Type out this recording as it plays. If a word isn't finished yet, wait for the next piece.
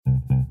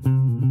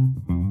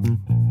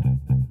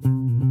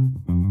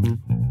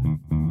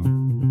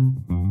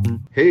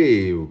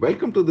Hey,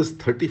 welcome to this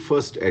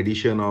 31st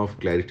edition of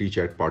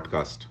ClarITea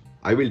podcast.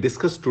 I will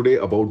discuss today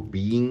about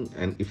being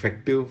an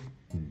effective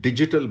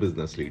digital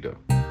business leader.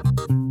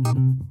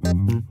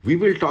 We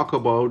will talk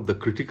about the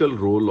critical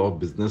role of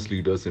business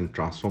leaders in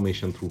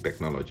transformation through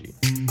technology.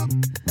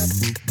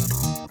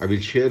 I will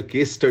share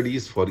case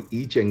studies for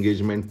each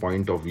engagement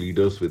point of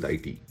leaders with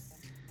IT.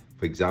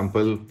 For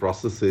example,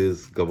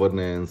 processes,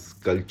 governance,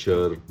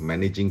 culture,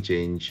 managing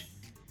change,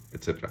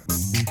 etc.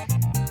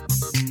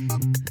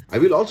 I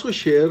will also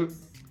share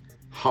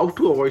how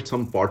to avoid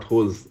some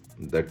potholes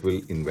that will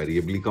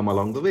invariably come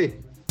along the way.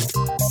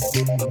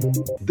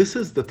 This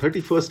is the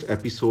 31st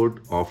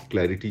episode of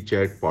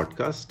ClarITea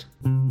podcast,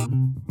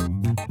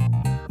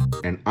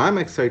 and I'm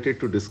excited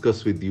to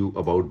discuss with you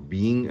about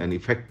being an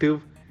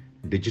effective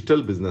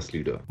digital business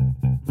leader.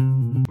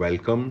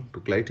 Welcome to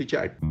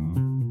ClarITea.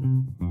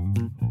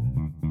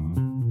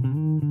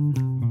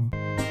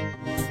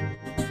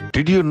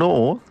 Did you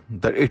know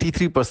that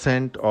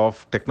 83%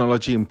 of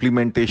technology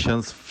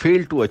implementations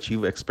fail to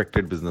achieve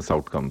expected business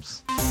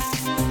outcomes?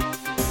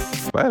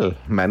 Well,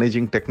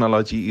 managing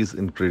technology is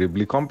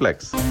incredibly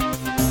complex.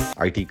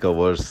 IT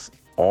covers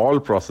all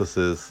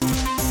processes,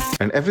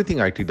 and everything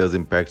IT does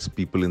impacts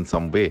people in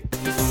some way.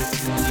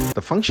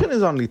 The function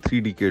is only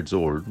 3 decades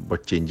old,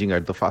 but changing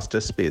at the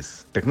fastest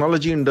pace.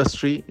 Technology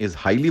industry is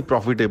highly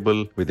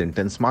profitable with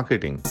intense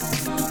marketing.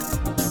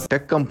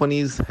 Tech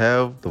companies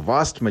have the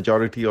vast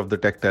majority of the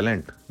tech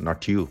talent,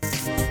 not you.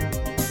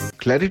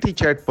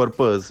 ClarITea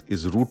purpose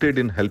is rooted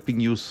in helping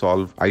you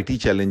solve IT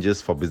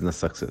challenges for business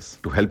success,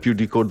 to help you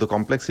decode the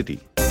complexity,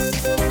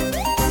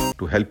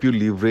 to help you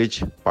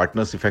leverage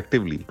partners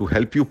effectively, to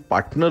help you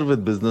partner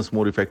with business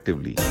more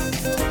effectively,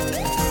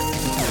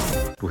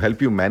 to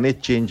help you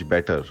manage change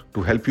better,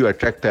 to help you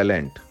attract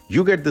talent.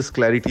 You get this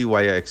clarity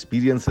via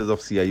experiences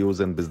of CIOs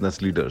and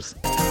business leaders,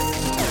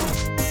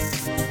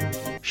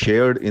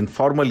 shared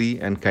informally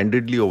and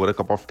candidly over a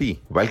cup of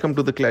tea. Welcome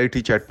to the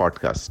ClarITea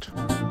podcast.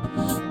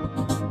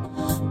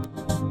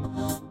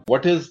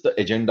 What is the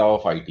agenda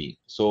of IT?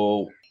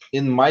 So,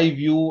 in my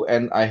view,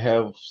 and I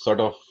have sort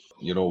of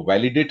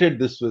validated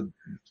this with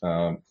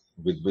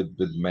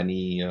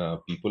many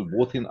people,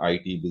 both in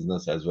IT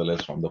business as well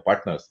as from the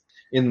partners.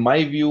 In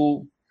my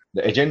view,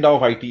 the agenda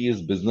of IT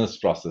is business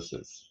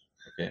processes.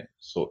 Okay,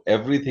 so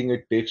everything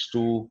it takes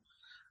to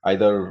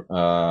either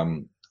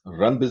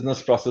run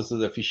business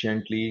processes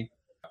efficiently,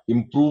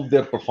 improve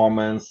their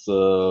performance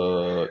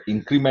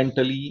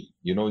incrementally,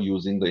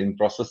 using the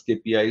in-process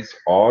KPIs,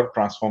 or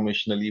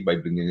transformationally by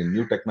bringing in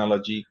new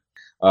technology,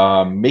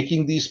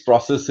 making these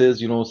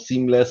processes,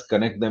 seamless,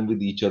 connect them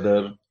with each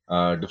other.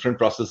 Different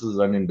processes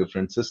run in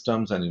different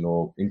systems, and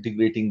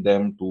integrating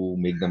them to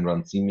make them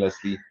run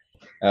seamlessly.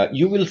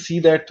 You will see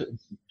that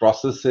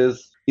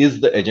processes is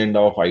the agenda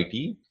of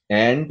IT,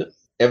 and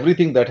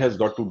everything that has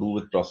got to do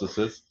with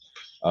processes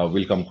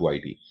will come to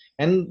IT.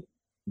 And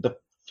the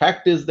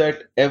fact is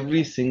that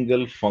every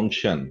single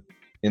function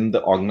in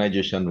the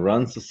organization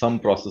runs some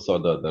process or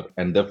the other,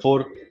 and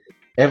therefore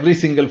every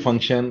single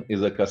function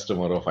is a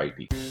customer of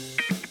IT.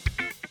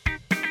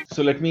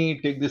 So let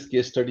me take this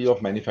case study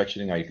of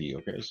manufacturing IT.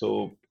 Okay,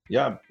 so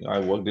yeah, I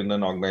worked in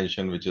an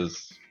organization which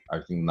is,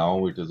 I think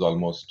now it is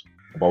almost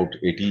about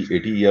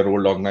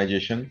 80-year-old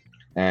organization,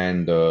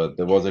 and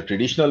there was a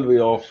traditional way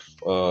of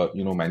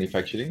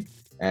manufacturing.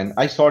 And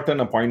I sought an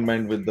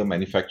appointment with the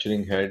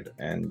manufacturing head,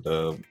 and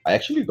I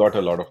actually got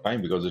a lot of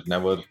time because it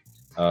never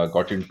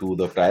got into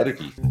the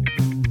priority.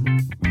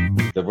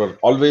 There were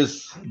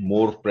always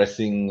more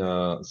pressing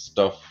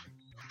stuff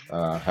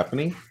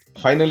happening.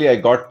 Finally, I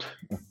got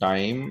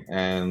time,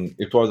 and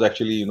it was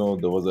actually,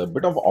 there was a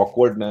bit of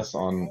awkwardness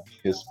on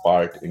his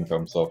part in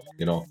terms of,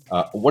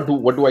 what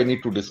do I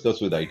need to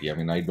discuss with IT? I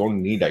mean, I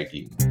don't need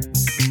IT.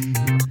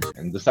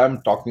 And this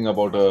I'm talking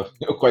about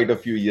quite a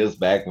few years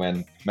back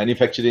when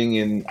manufacturing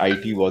in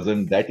IT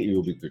wasn't that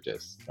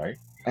ubiquitous, right?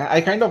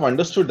 I kind of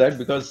understood that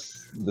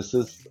because this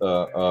is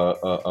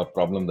a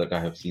problem that I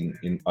have seen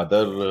in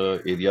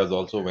other areas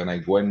also. When I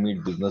go and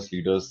meet business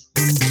leaders,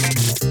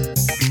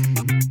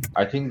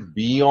 I think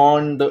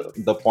beyond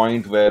the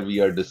point where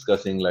we are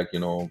discussing, like,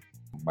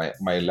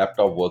 my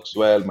laptop works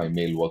well, my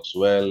mail works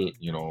well,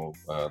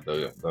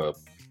 the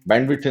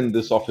bandwidth in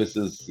this office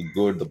is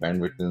good, the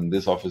bandwidth in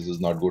this office is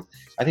not good.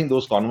 I think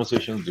those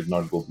conversations did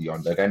not go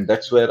beyond that, and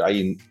that's where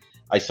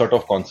I sort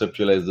of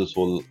conceptualize this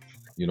whole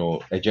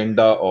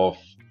agenda of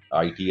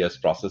IT as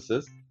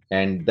processes,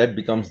 and that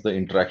becomes the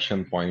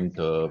interaction point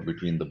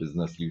between the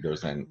business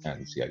leaders and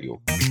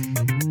CIO.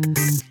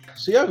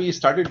 So yeah, we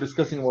started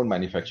discussing about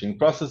manufacturing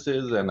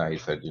processes, and I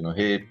said,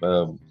 hey,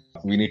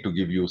 we need to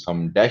give you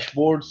some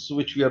dashboards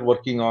which we are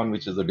working on,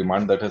 which is a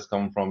demand that has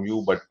come from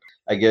you. But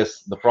I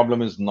guess the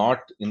problem is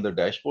not in the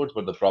dashboards,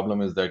 but the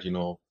problem is that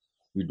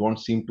we don't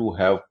seem to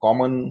have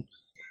common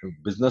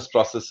business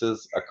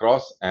processes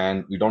across,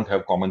 and we don't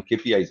have common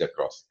KPIs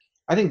across.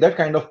 I think that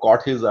kind of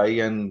caught his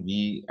eye, and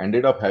we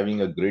ended up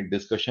having a great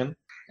discussion.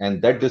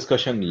 And that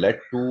discussion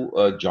led to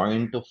a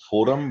joint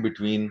forum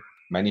between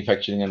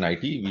manufacturing and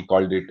IT. We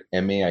called it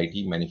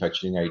MAIT,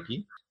 Manufacturing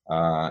IT.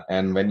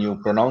 And when you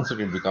pronounce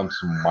it, it becomes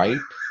might,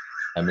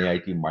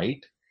 MAIT,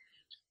 might,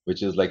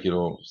 which is like,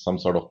 some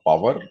sort of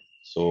power.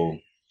 So,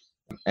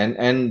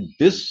 and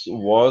this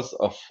was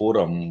a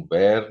forum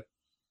where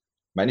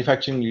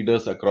manufacturing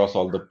leaders across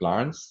all the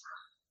plants,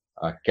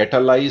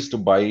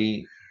 catalyzed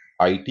by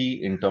IT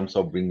in terms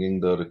of bringing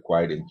the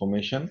required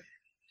information,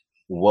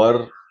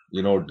 were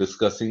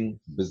discussing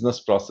business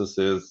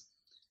processes,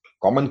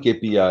 common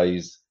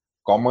KPIs,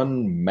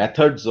 common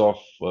methods of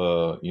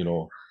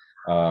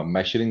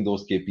measuring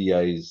those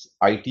KPIs,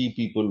 IT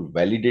people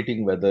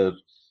validating whether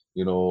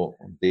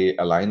they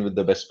align with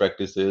the best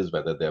practices,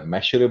 whether they're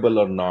measurable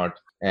or not,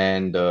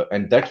 and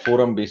that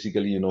forum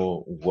basically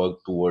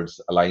worked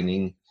towards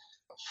aligning,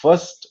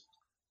 first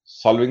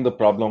solving the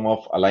problem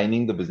of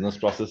aligning the business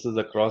processes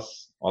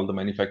across all the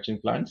manufacturing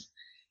plants,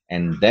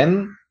 and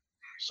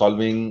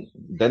solving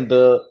then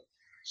the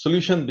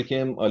solution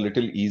became a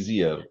little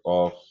easier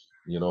of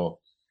you know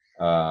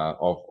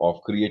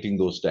of creating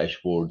those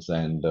dashboards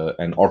and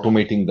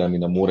automating them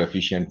in a more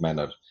efficient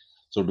manner,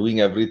 so doing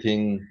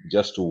everything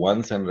just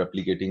once and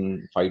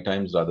replicating 5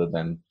 times rather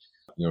than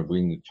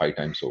doing it 5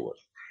 times over.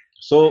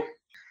 So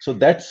so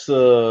that's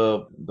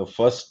the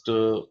first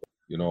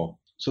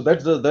so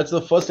that's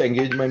the first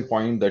engagement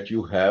point that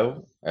you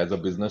have as a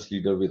business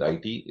leader with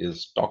IT,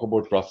 is talk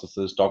about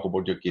processes, talk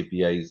about your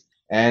KPIs,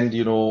 and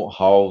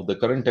how the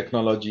current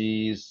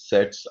technology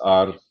sets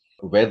are,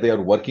 where they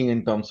are working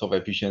in terms of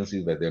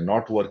efficiency, where they're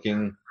not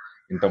working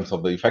in terms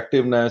of the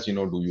effectiveness.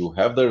 Do you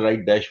have the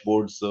right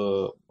dashboards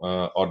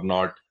or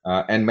not?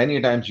 And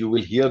many times you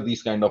will hear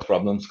these kind of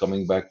problems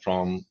coming back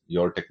from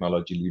your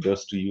technology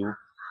leaders to you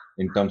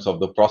in terms of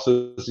the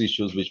process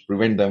issues which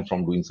prevent them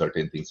from doing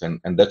certain things,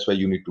 and that's why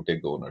you need to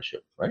take the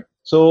ownership, right?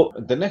 So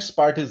the next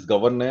part is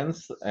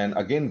governance, and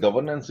again,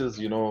 governance is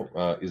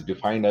is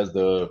defined as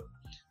the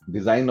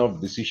design of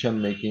decision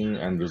making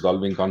and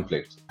resolving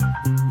conflicts.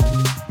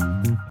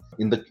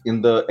 In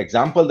the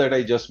example that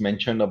I just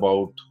mentioned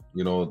about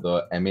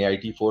the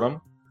MAIT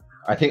forum,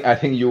 I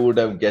think you would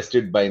have guessed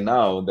it by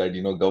now that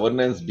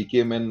governance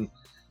became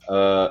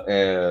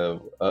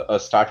a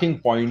starting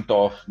point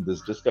of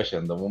this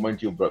discussion. The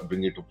moment you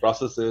bring it to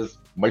processes,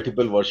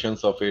 multiple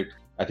versions of it,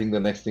 I think the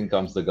next thing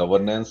comes the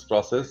governance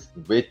process,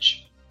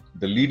 which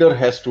the leader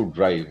has to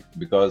drive,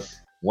 because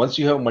once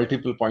you have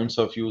multiple points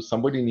of view,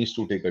 somebody needs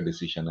to take a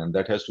decision, and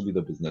that has to be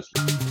the business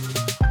leader.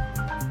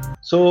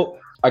 So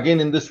again,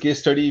 in this case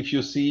study, if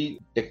you see,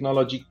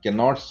 technology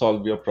cannot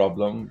solve your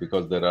problem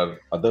because there are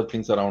other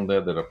things around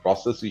there. There are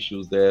process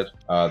issues there.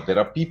 There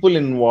are people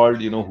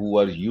involved, who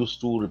are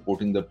used to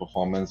reporting their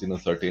performance in a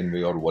certain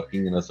way or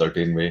working in a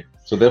certain way.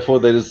 So therefore,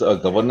 there is a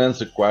governance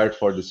required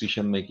for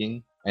decision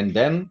making, and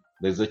then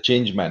there's a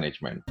change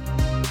management.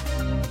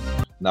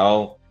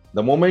 Now,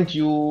 the moment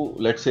you,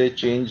 let's say,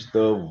 change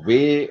the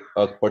way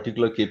a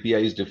particular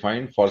KPI is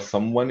defined, for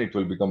someone it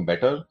will become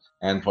better,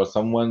 and for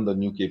someone the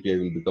new KPI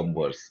will become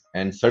worse.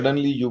 And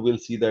suddenly you will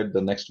see that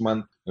the next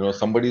month,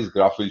 somebody's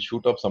graph will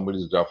shoot up,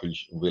 somebody's graph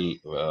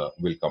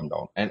will come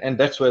down, and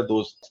that's where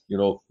those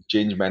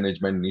change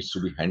management needs to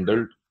be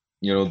handled.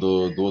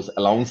 Those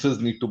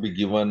allowances need to be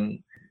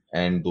given,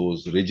 and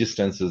those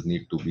resistances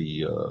need to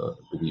be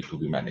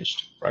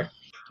managed, right?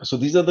 So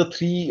these are the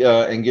three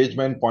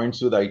engagement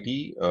points with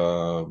IT: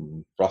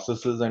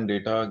 processes and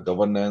data,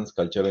 governance,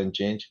 culture and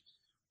change.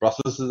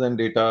 Processes and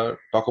data,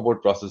 talk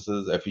about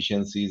processes,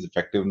 efficiencies,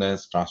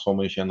 effectiveness,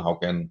 transformation. How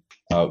can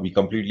we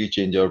completely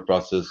change our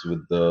process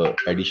with the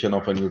addition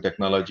of a new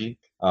technology?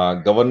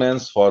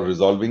 Governance, for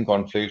resolving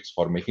conflicts,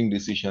 for making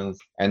decisions,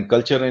 and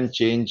culture and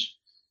change,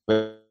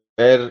 where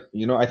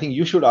I think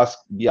you should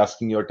be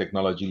asking your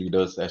technology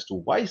leaders as to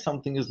why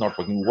something is not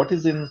working.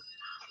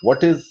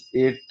 What is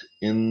it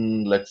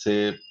in, let's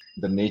say,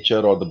 the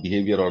nature or the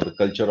behavior or the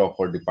culture of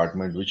our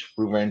department which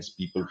prevents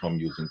people from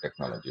using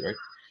technology, right?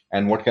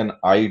 And what can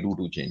I do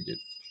to change it?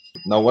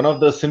 Now, one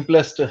of the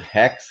simplest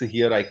hacks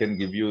here I can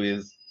give you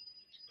is,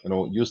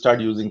 you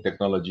start using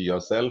technology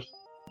yourself,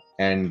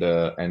 and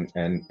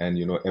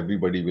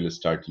everybody will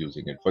start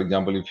using it. For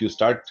example, if you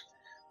start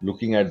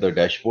looking at the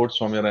dashboards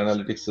from your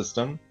analytics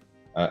system,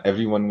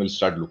 everyone will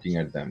start looking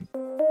at them.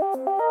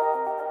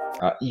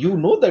 You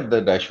know that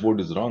the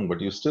dashboard is wrong,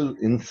 but you still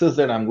insist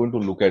that I'm going to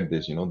look at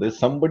this. There's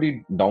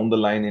somebody down the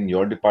line in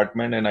your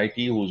department and IT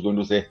who's going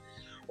to say,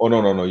 oh, no,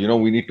 no, no,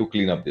 we need to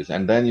clean up this.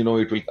 And then, it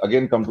will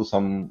again come to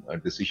some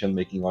decision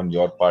making on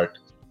your part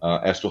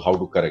as to how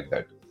to correct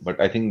that.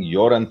 But I think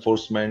your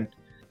enforcement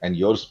and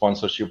your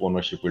sponsorship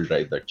ownership will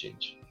drive that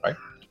change, right?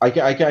 I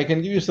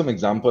can give you some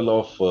example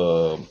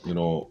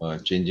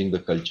of, changing the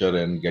culture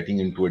and getting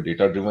into a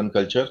data-driven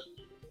culture.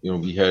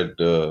 We had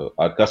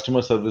our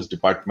customer service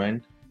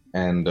department,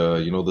 and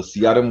the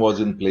CRM was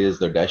in place,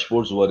 the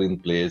dashboards were in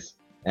place,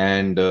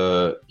 and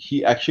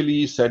he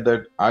actually said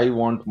that I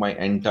want my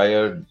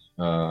entire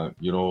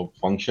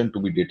function to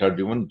be data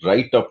driven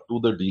right up to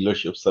the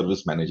dealership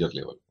service manager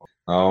level.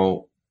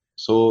 Now,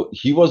 so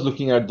he was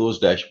looking at those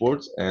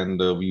dashboards, and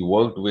we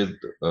worked with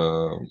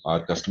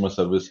our customer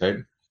service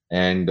head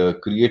and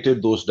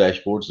created those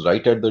dashboards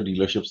right at the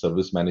dealership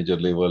service manager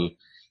level.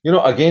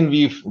 Again,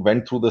 we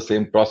went through the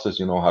same process,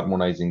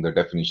 harmonizing the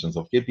definitions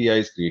of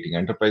KPIs, creating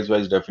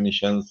enterprise-wise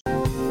definitions,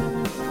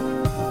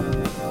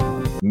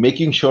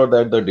 making sure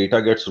that the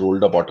data gets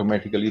rolled up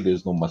automatically.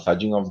 There's no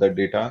massaging of that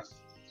data,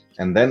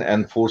 and then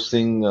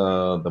enforcing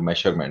the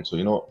measurement.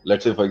 So,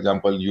 let's say, for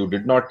example, you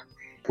did not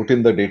put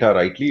in the data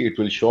rightly, it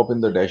will show up in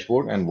the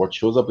dashboard, and what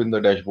shows up in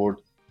the dashboard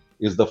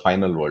is the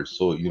final world.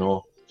 So,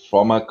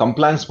 from a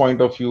compliance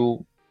point of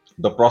view,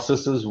 the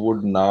processes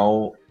would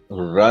now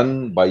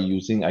run by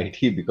using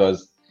IT,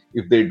 because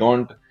if they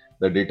don't,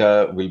 the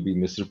data will be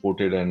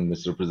misreported and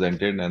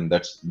misrepresented, and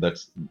that's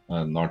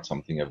not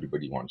something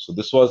everybody wants. So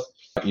this was,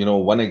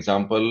 one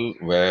example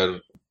where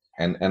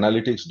an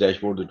analytics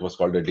dashboard, it was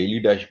called a daily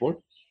dashboard.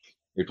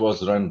 It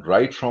was run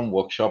right from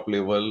workshop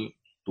level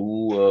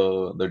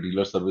to the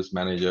dealer service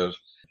manager,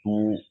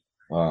 to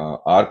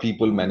our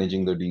people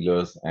managing the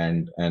dealers,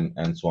 and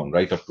so on,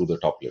 right up to the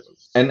top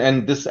levels.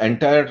 And this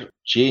entire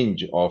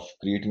change of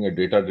creating a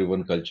data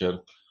driven culture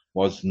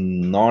was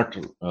not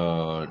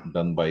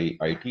done by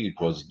IT. It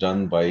was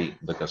done by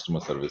the customer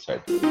service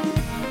side.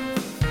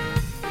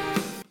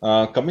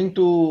 Coming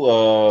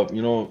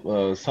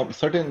to some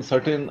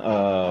certain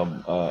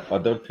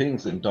other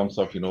things in terms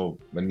of,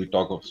 when we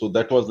talk of, so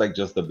that was like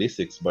just the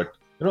basics. But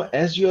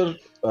as you're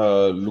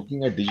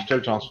looking at digital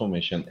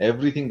transformation,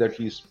 everything that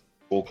we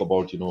spoke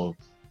about,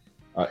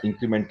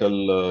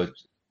 incremental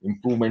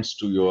improvements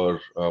to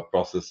your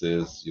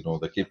processes,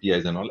 the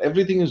KPIs and all,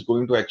 everything is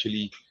going to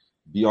actually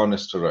be on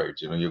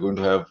steroids. You're going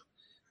to have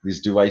these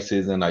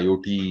devices and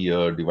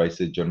IoT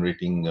devices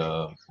generating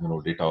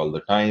data all the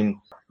time.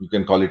 You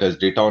can call it as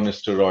data on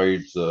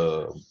steroids,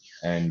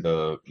 and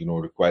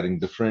requiring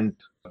different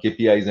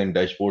KPIs and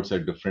dashboards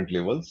at different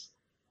levels.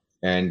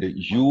 And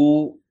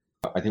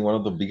I think one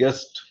of the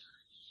biggest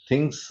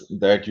things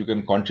that you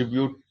can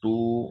contribute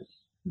to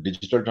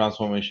digital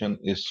transformation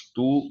is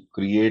to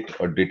create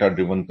a data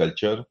driven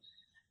culture,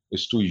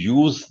 is to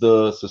use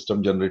the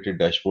system generated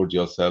dashboards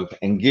yourself,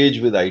 engage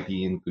with IT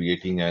in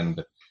creating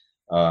and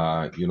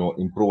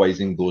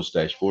improvising those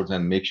dashboards,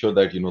 and make sure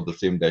that the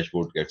same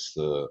dashboard gets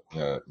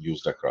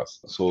used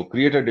across. So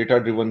create a data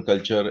driven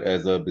culture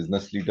as a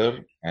business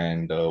leader,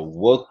 and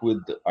work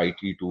with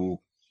IT to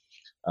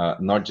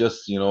not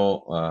just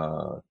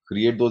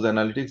create those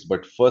analytics,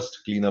 but first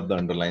clean up the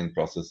underlying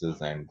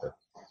processes and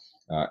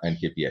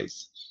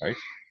KPIs, right?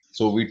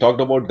 So we talked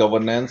about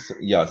governance.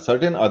 Yeah,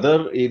 certain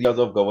other areas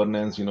of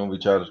governance,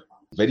 which are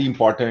very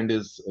important,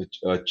 is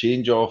a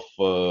change of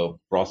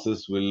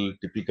process will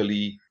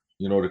typically,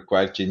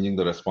 require changing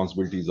the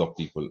responsibilities of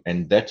people,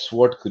 and that's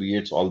what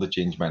creates all the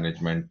change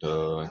management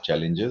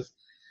challenges,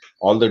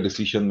 all the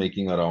decision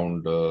making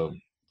around,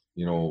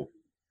 you know,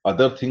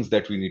 other things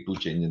that we need to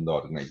change in the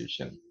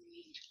organization.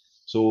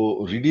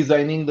 So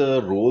redesigning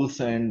the roles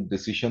and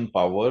decision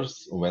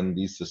powers when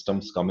these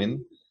systems come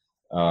in.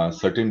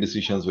 Certain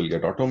decisions will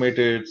get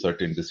automated,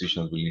 certain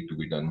decisions will need to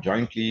be done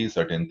jointly,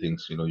 certain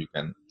things, you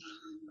can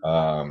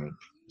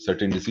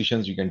certain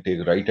decisions you can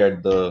take right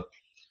at the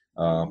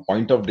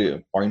point of that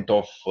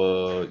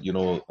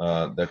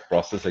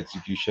process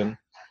execution.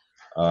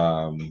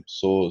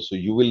 So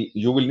you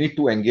will need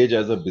to engage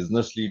as a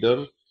business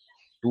leader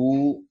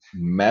to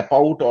map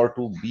out or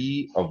to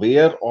be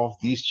aware of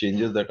these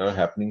changes that are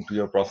happening to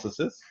your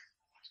processes,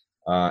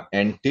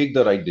 and take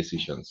the right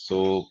decisions.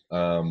 So,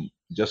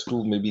 just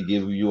to maybe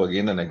give you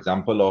again an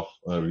example of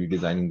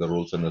redesigning the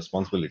roles and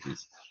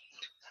responsibilities.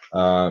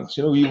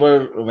 So, we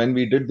were, when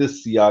we did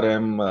this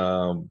CRM,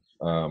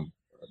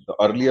 the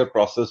earlier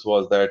process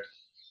was that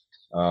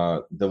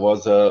there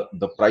was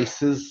the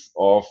prices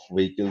of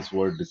vehicles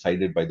were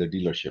decided by the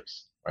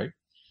dealerships, right?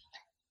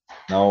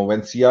 Now,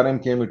 when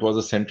CRM came, it was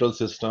a central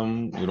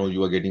system.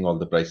 You are getting all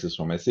the prices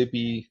from SAP.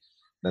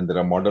 Then there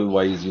are model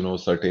wise,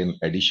 certain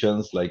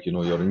additions like,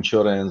 your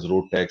insurance,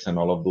 road tax, and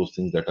all of those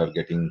things that are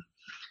getting,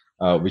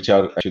 which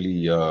are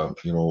actually,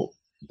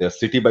 they're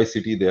city by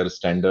city, they are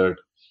standard.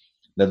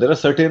 Then there are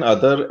certain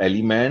other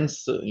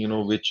elements,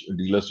 which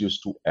dealers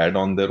used to add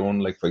on their own,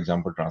 like, for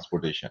example,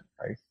 transportation,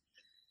 right?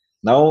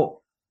 Now,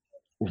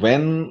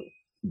 when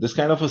this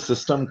kind of a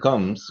system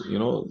comes,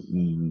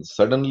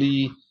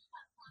 suddenly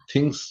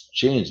things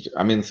changed.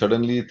 I mean,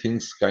 suddenly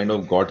things kind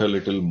of got a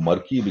little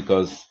murky,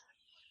 because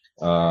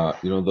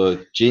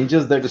the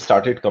changes that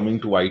started coming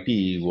to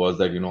IT was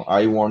that,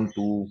 I want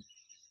to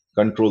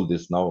control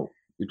this. Now,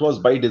 it was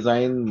by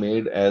design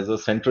made as a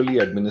centrally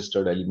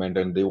administered element,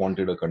 and they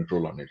wanted a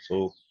control on it.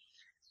 So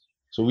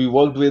we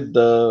worked with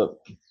our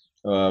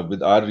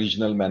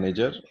regional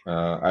manager.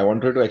 I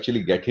wanted to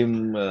actually get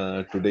him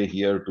today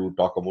here to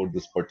talk about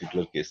this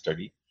particular case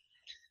study.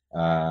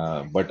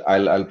 But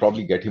I'll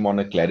probably get him on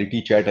a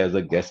ClarITea chat as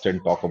a guest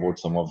and talk about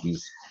some of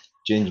these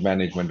change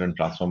management and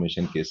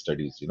transformation case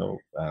studies.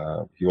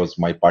 He was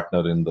my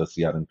partner in the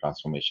CRM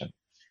transformation.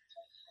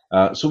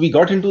 So we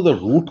got into the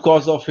root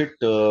cause of it,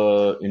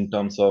 in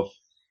terms of,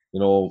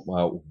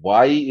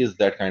 why is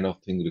that kind of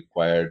thing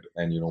required,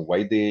 and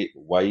why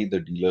the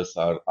dealers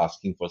are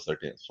asking for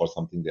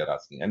something they're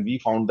asking. And we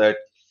found that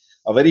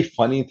a very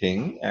funny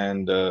thing.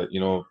 And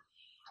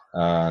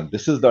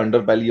This is the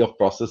underbelly of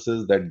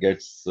processes that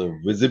gets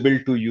visible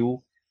to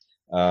you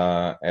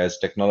as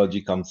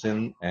technology comes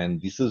in,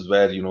 and this is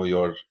where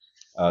your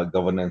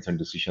governance and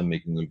decision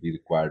making will be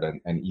required,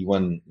 and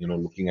even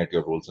looking at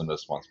your roles and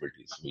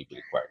responsibilities will be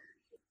required.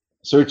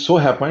 So it so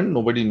happened,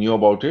 nobody knew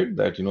about it,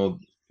 that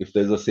if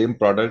there's the same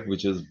product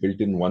which is built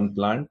in one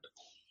plant,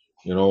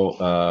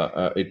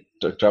 it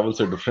travels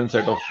a different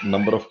set of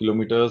number of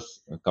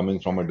kilometers, coming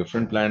from a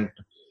different plant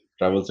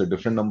travels a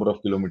different number of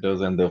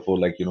kilometers, and therefore,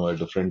 like a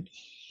different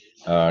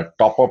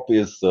top up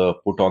is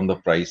put on the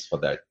price for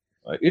that.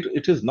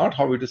 It is not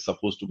how it is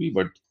supposed to be,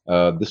 but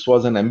this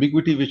was an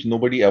ambiguity which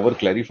nobody ever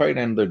clarified,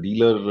 and the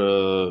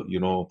dealer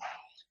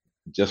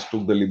just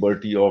took the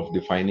liberty of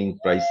defining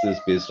prices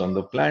based on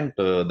the plant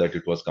that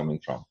it was coming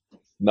from.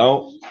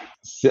 Now,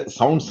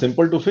 sounds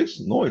simple to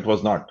fix? No, it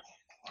was not,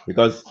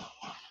 because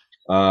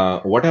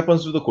what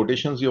happens to the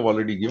quotations you have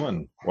already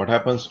given? What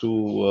happens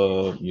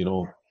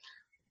to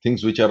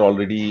things which have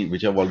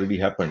already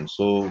happened?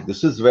 So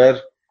this is where,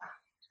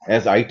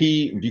 as IT,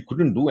 we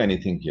couldn't do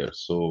anything here.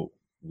 So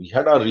we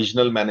had our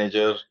regional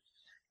manager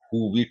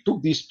who we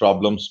took these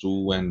problems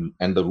to,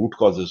 and the root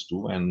causes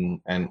to,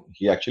 and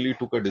he actually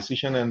took a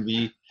decision, and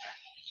we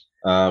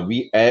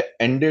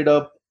ended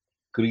up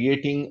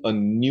creating a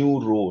new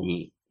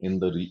role in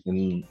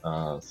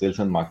sales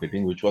and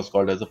marketing, which was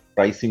called as a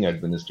pricing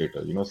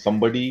administrator.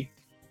 Somebody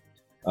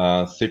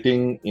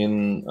sitting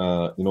in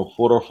 4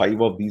 or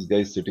 5 of these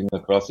guys sitting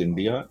across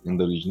India in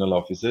the regional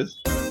offices.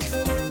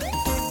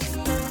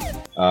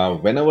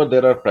 Whenever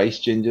there are price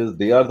changes,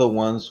 they are the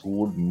ones who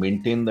would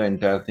maintain the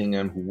entire thing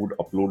and who would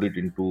upload it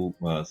into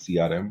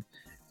CRM,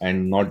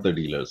 and not the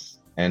dealers.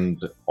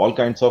 And all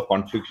kinds of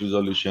conflict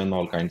resolution,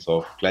 all kinds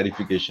of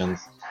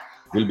clarifications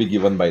will be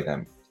given by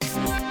them.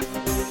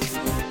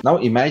 Now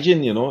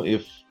imagine,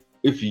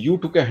 if you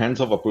took a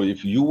hands-off approach,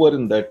 if you were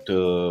in that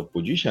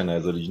position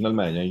as a regional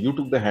manager, you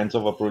took the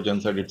hands-off approach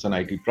and said it's an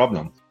IT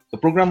problem, the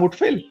program would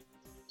fail.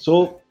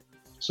 So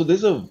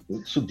these are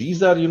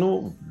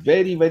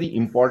very, very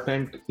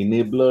important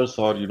enablers,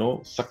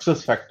 or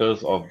success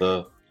factors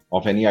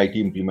of any IT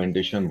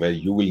implementation where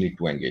you will need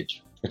to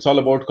engage. It's all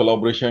about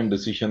collaboration,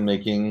 decision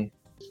making.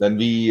 Then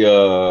we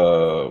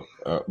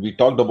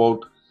talked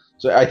about.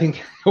 So I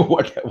think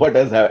what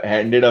has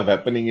ended up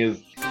happening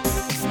is,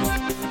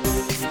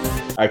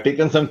 I've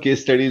taken some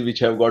case studies which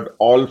have got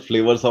all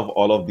flavors of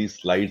all of these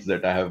slides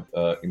that I have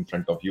in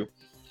front of you.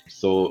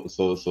 So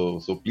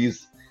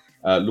please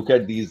look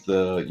at these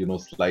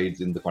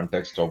slides in the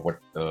context of what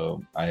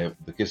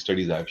the case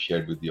studies I have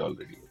shared with you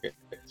already. Okay.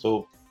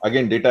 So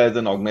again, data as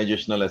an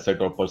organizational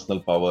asset or personal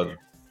power,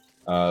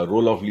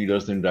 role of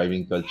leaders in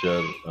driving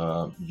culture.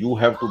 You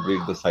have to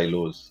break the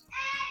silos.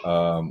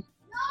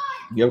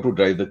 You have to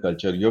drive the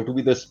culture. You have to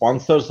be the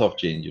sponsors of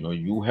change.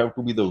 You have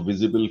to be the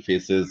visible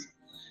faces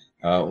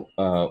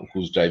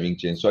who's driving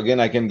change. So again,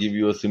 I can give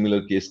you a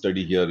similar case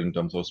study here in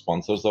terms of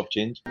sponsors of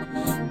change.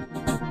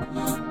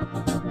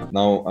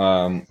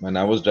 Now, when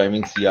I was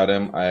driving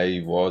CRM,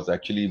 I was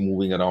actually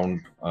moving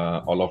around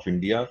all of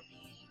India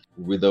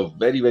with a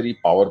very, very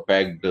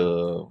power-packed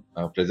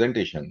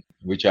presentation,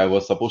 which I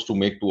was supposed to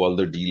make to all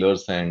the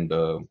dealers and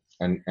our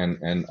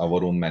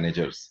own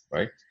managers,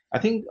 right? I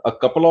think a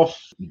couple of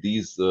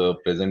these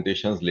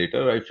presentations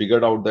later, I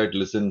figured out that,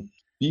 listen,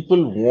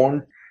 people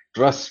won't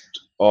trust,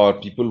 or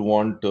people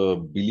won't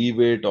believe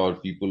it, or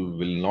people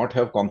will not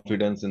have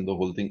confidence in the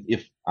whole thing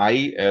if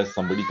I, as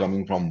somebody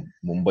coming from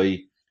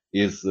Mumbai,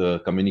 is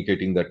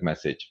communicating that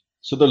message.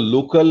 So the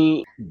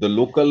local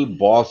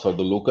boss or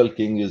the local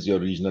king is your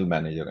regional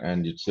manager,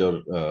 and it's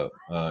your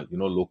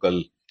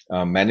local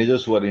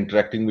managers who are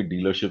interacting with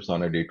dealerships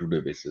on a day-to-day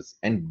basis,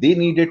 and they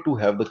needed to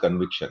have the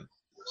conviction.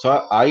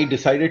 So I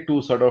decided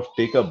to sort of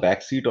take a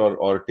backseat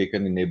or take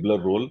an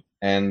enabler role,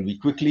 and we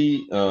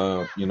quickly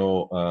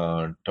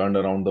turned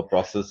around the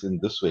process in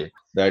this way,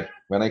 that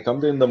when I come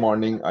there in the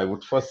morning, I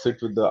would first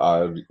sit with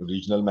the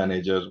regional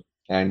manager,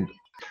 and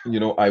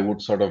I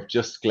would sort of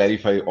just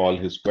clarify all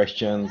his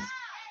questions,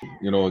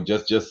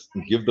 just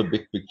give the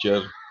big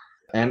picture,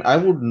 and I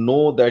would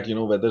know that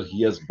whether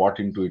he has bought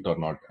into it or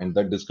not, and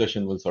that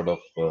discussion will sort of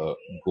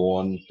go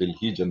on till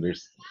he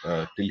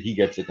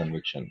gets a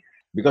conviction,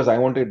 because I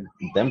wanted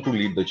them to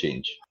lead the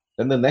change.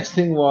 Then the next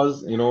thing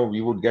was,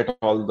 we would get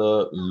all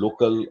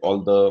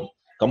the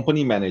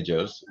company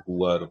managers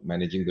who are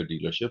managing the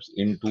dealerships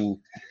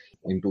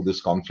into this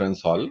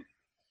conference hall,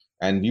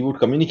 and we would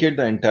communicate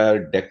the entire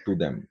deck to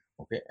them.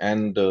 Okay,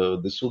 and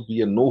this would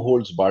be a no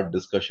holds barred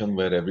discussion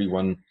where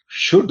everyone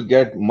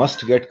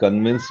must get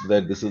convinced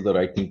that this is the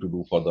right thing to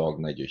do for the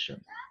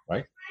organization,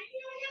 right?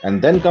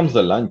 And then comes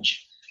the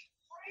lunch.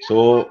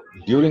 So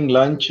during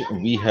lunch,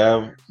 we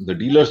have the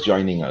dealers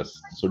joining us.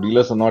 So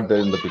dealers are not there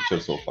in the picture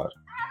so far.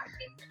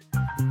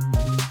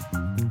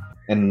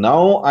 And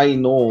now I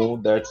know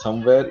that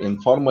somewhere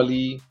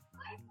informally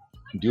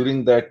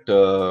during that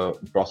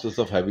process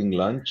of having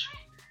lunch,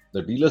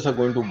 the dealers are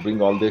going to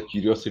bring all their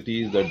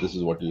curiosities, that this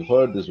is what you've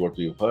heard, this is what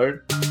we've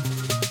heard.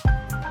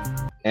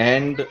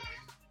 And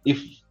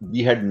if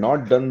we had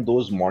not done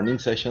those morning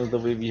sessions the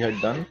way we had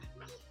done,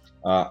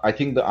 I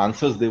think the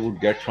answers they would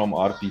get from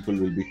our people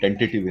will be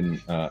tentative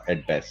in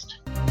at best.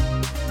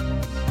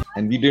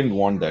 And we didn't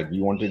want that.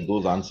 We wanted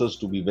those answers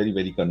to be very,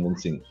 very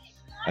convincing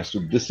as to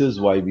this is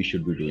why we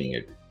should be doing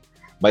it.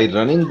 By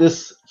running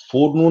this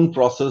forenoon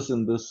process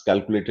in this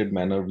calculated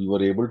manner, we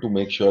were able to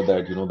make sure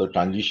that the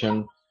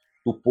transition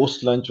to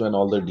post lunch when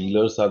all the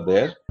dealers are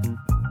there,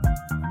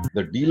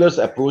 the dealers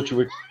approach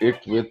with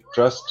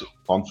trust,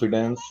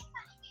 confidence,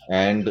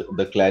 and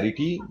the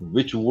clarity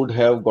which would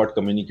have got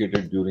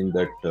communicated during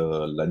that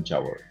lunch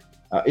hour.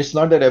 It's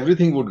not that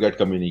everything would get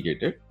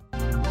communicated.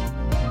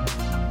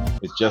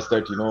 It's just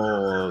that,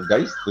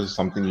 guys, this is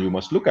something you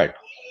must look at.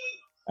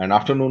 And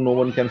afternoon, no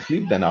one can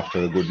sleep then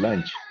after a good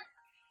lunch.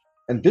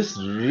 And this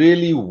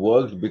really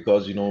worked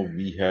because,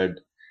 we had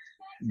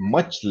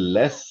much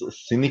less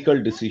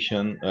cynical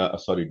discussion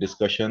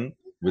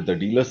with the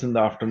dealers in the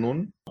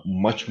afternoon,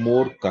 much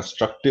more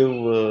constructive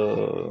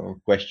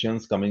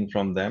questions coming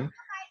from them.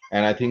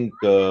 And I think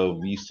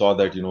we saw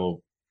that,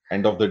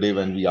 end of the day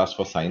when we asked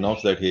for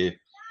sign-offs that, hey,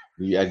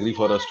 we agree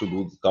for us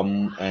to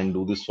come and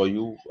do this for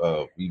you.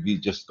 We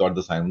just got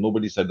the sign.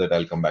 Nobody said that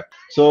I'll come back.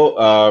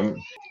 So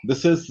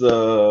this is,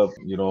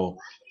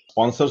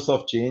 sponsors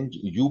of change.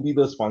 You be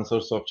the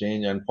sponsors of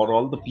change. And for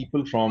all the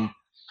people from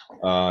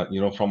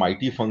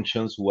IT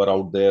functions who are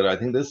out there, I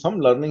think there's some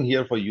learning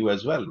here for you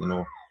as well.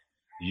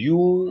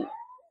 You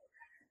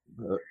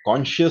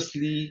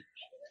consciously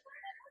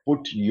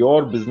put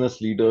your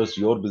business leaders,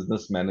 your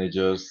business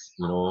managers,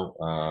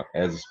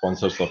 as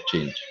sponsors of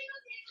change,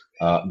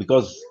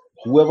 because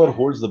whoever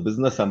holds the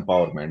business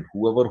empowerment,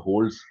 whoever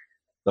holds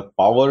the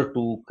power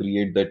to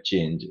create that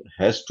change,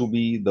 has to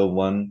be the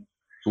one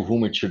to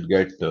whom it should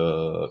get,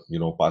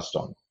 passed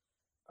on.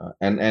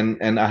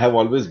 And I have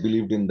always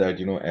believed in that,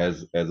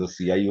 as a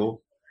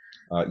CIO.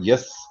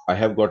 Yes, I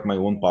have got my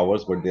own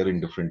powers, but they're in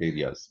different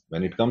areas.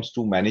 When it comes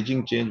to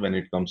managing change, when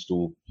it comes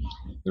to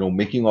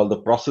making all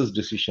the process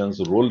decisions,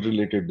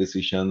 role-related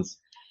decisions,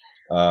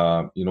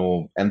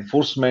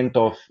 enforcement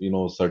of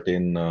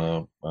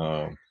certain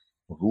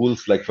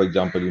rules, like for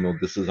example,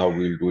 this is how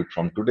we'll do it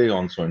from today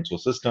on so and so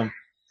system.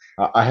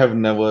 I have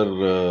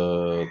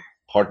never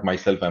thought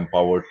myself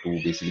empowered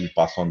to basically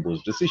pass on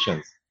those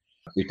decisions.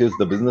 It is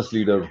the business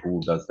leader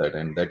who does that,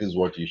 and that is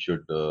what you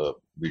should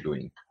be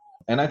doing.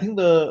 And I think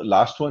the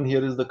last one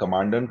here is the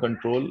command and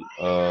control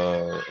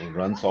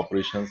runs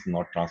operations,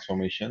 not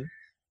transformation.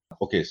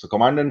 Okay, so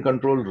command and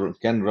control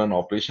can run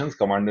operations,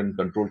 command and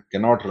control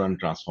cannot run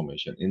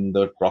transformation. In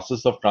the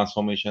process of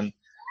transformation,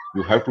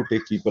 you have to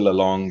take people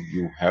along,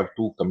 you have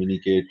to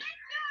communicate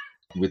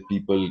with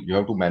people, you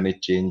have to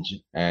manage change,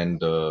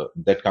 and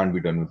that can't be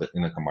done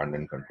in a command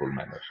and control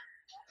manner.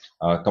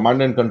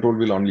 Command and control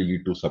will only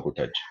lead to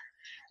sabotage.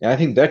 And I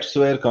think that's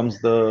where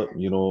comes the,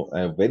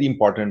 a very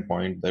important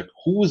point, that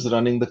who is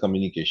running the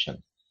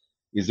communication?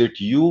 Is it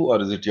you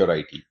or is it your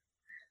IT?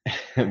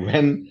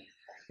 When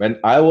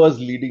I was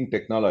leading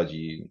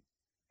technology,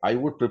 I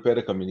would prepare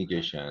a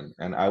communication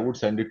and I would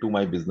send it to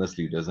my business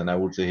leaders and I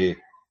would say, hey,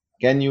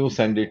 can you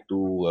send it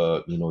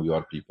to,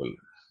 your people?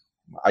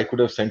 I could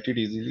have sent it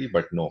easily,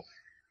 but no,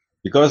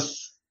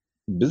 because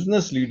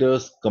business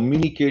leaders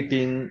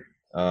communicating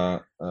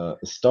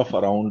stuff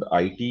around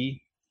IT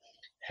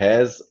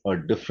has a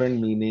different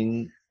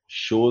meaning,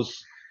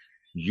 shows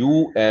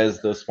you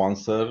as the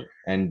sponsor,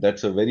 and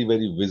that's a very,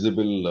 very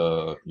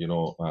visible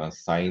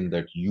sign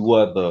that you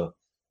are the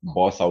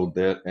boss out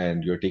there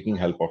and you're taking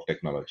help of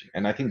technology.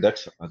 And I think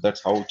that's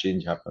how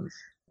change happens.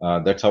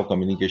 That's how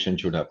communication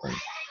should happen.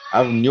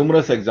 I have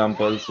numerous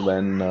examples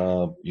when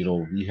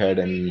we had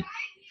any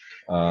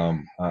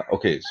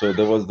okay, so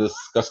there was this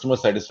customer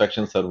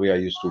satisfaction survey I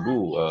used to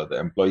do, the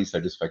employee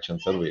satisfaction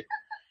survey,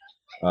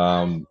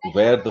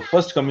 where the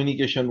first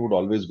communication would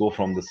always go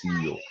from the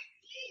CEO,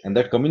 and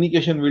that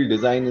communication will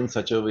design in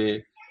such a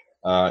way.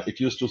 It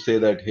used to say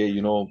that, hey,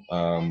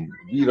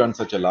 we run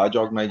such a large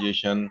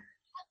organization,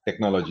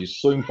 technology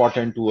is so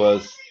important to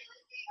us,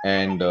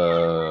 and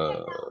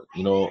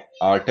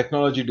our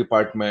technology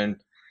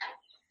department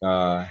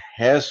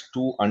has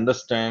to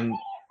understand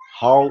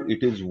how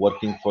it is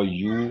working for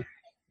you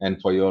and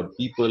for your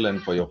people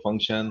and for your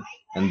function,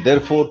 and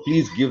therefore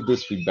please give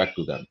this feedback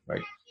to them,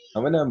 right?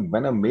 Now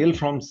when a mail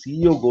from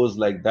CEO goes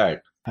like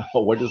that,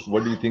 what do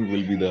you think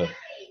will be the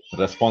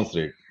response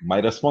rate? My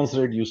response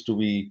rate used to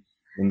be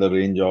in the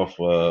range of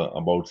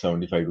about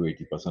 75 to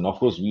 80%. Of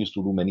course, we used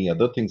to do many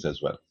other things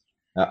as well.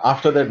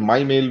 After that,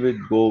 my mail would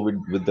go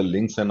with the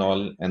links and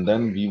all, and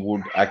then we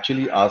would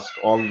actually ask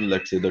all,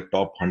 let's say, the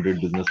top 100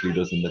 business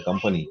leaders in the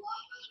company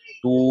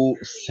to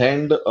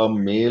send a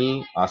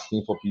mail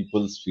asking for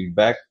people's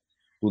feedback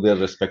to their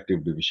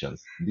respective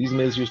divisions. These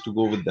mails used to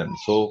go with them.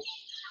 So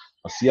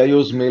a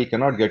CIO's mail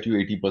cannot get you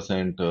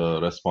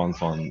 80%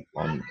 response on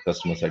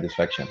customer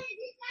satisfaction.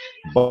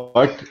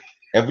 But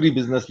every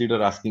business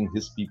leader asking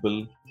his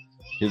people,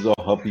 his or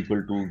her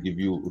people, to give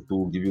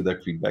you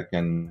that feedback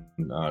and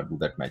do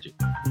that magic.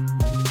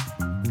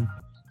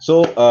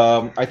 So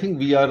I think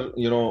we are,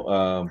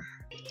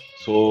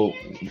 so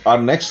our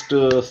next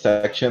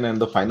section and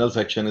the final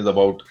section is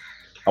about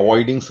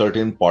avoiding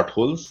certain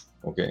potholes.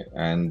 Okay,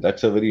 and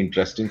that's a very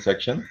interesting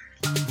section.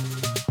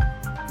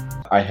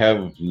 I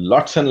have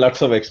lots and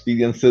lots of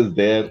experiences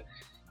there,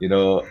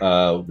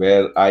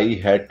 where I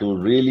had to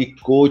really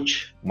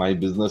coach my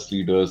business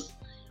leaders.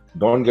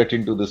 Don't get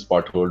into this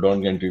pothole.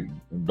 Don't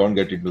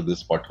get into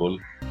this pothole.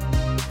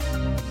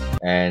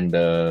 And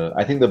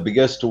I think the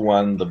biggest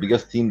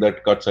theme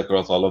that cuts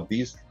across all of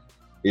these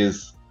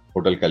is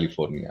Hotel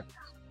California.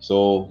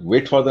 So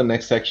wait for the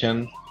next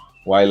section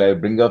while I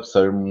bring up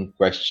some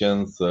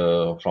questions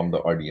from the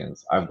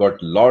audience. I've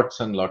got lots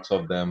and lots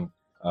of them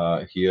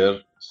here.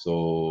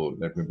 So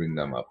let me bring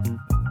them up.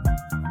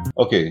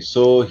 Okay,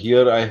 so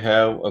here I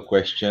have a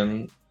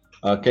question.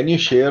 Can you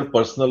share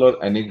personal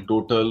or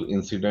anecdotal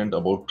incident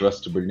about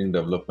trust building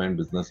development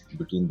business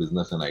between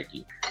business and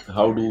IT?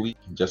 How do we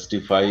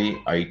justify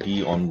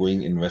IT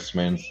ongoing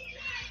investments,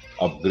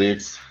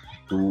 upgrades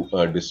to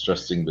a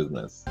distrusting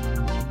business?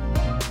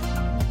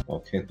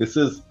 Okay, this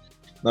is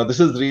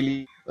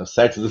really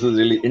Sats, this is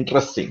really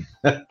interesting.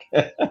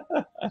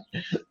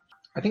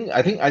 I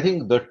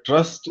think the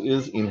trust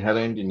is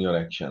inherent in your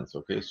actions.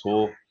 Okay,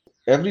 so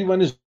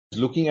everyone is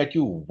looking at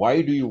you.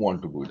 Why do you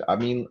want to do it? I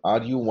mean,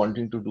 are you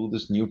wanting to do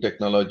this new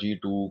technology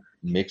to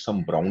make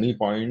some brownie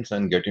points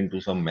and get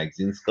into some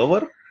magazine's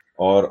cover,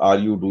 or are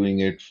you doing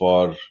it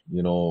for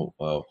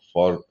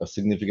for a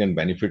significant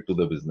benefit to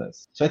the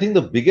business? So I think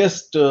the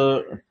biggest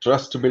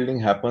trust building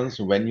happens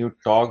when you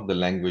talk the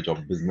language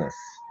of business.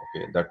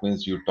 Okay, that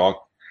means you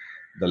talk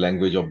the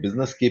language of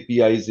business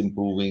KPIs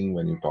improving,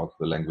 when you talk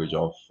the language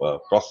of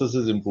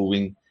processes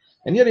improving,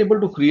 and you're able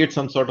to create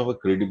some sort of a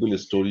credible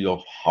story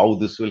of how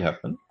this will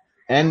happen.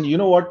 And you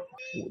know what?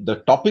 The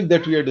topic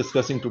that we are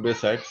discussing today,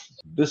 Sats,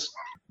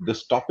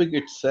 this topic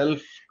itself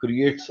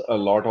creates a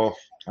lot of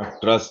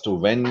trust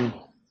when,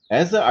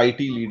 as an IT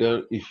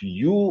leader, if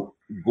you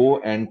go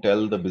and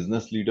tell the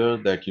business leader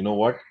that, you know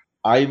what,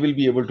 I will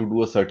be able to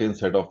do a certain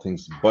set of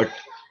things, but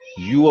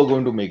you are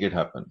going to make it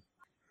happen.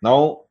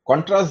 Now,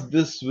 contrast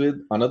this with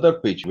another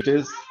pitch, which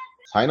is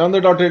sign on the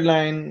dotted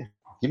line,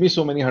 give me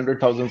so many hundred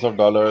thousands of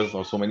dollars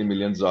or so many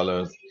millions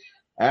dollars,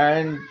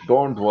 and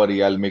don't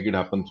worry, I'll make it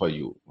happen for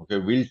you. Okay,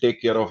 we'll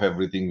take care of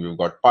everything. We've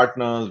got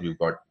partners, we've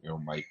got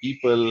my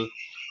people.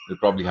 We'll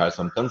probably hire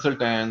some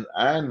consultants,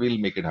 and we'll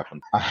make it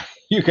happen.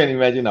 You can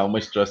imagine how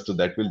much trust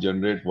that will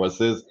generate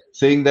versus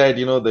saying that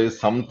there's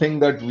something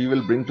that we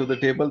will bring to the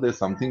table. There's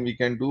something we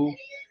can do,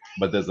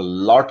 but there's a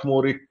lot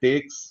more it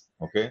takes.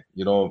 Okay,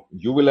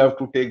 you will have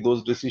to take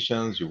those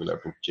decisions, you will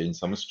have to change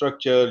some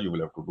structure, you will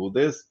have to do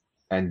this,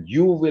 and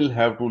you will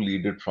have to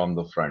lead it from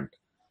the front.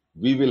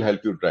 We will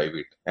help you drive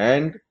it.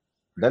 And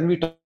then we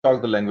talk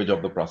the language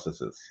of the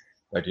processes,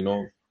 that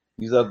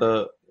these are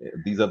the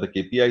these are the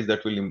KPIs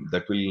that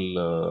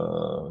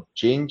will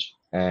change,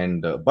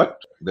 and but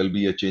there'll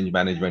be a change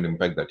management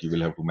impact that you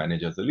will have to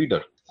manage as a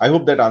leader. I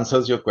hope that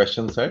answers your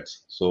question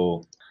sets.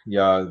 So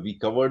yeah, we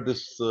covered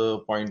this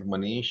point,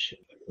 Manish.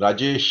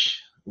 Rajesh,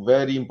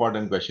 very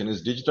important question.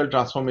 Is digital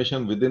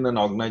transformation within an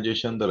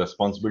organization the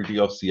responsibility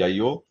of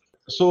CIO?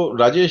 So,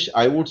 Rajesh,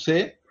 I would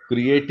say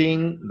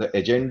creating the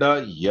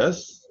agenda,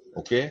 yes,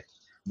 okay,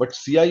 but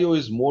CIO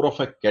is more of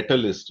a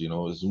catalyst,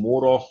 is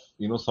more of,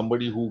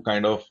 somebody who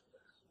kind of,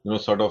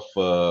 sort of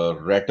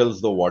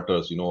rattles the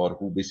waters, or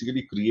who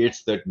basically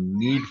creates that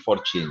need for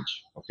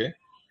change, okay,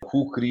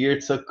 who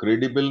creates a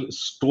credible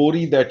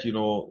story that,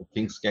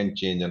 things can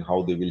change and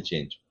how they will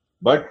change.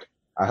 But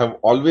I have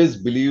always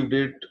believed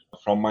it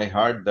from my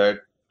heart that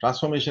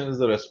transformation is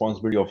the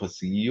responsibility of a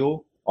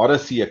CEO or a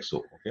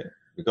CXO, okay,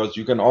 because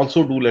you can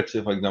also do, let's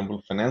say, for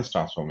example, finance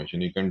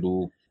transformation. You can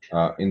do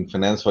in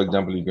finance, for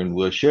example, you can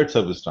do a shared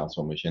service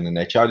transformation. In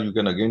HR, you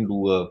can again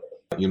do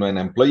an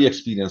employee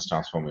experience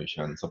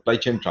transformation, supply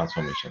chain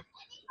transformation.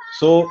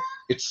 So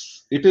it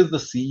is the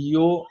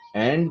CEO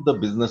and the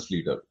business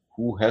leader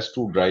who has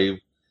to drive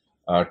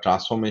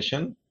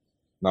transformation.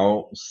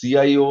 Now,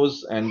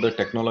 CIOs and the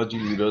technology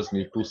leaders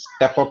need to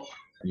step up,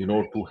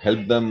 to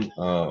help them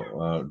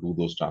do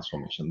those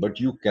transformation. But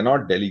you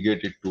cannot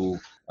delegate it to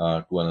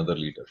another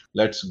leader.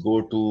 Let's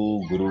go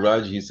to Guru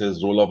Raj. He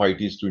says role of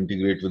IT is to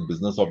integrate with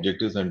business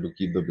objectives and to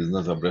keep the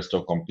business abreast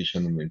of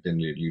competition and maintain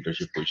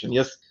leadership position.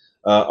 Yes,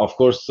 of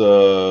course,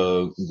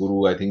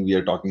 Guru. I think we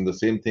are talking the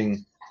same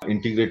thing.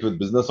 Integrate with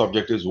business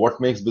objectives. What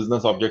makes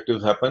business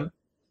objectives happen?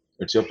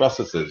 It's your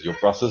processes. Your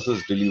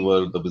processes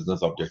deliver the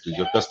business objectives.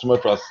 Your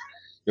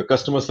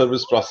customer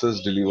service process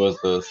delivers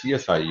the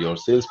CSI. Your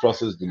sales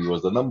process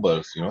delivers the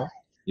numbers.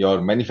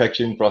 Your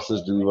manufacturing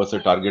process delivers the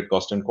target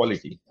cost and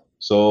quality.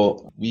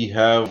 So we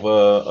have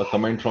a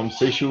comment from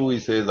Seshu. He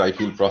says, "I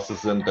feel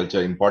processes and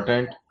culture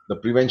important. The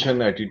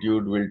prevention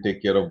attitude will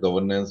take care of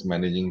governance,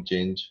 managing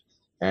change,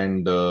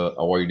 and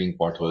avoiding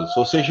potholes."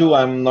 So Seshu,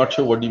 I'm not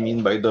sure what you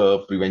mean by the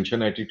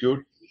prevention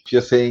attitude. If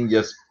you're saying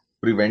yes,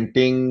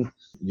 preventing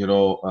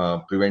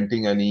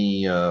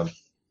any,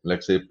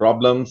 let's say,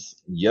 problems,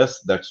 yes,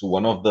 that's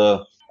one of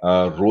the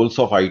roles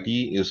of IT,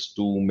 is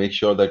to make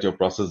sure that your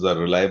processes are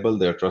reliable,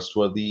 they're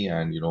trustworthy,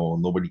 and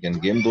nobody can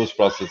game those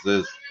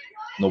processes,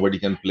 nobody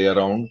can play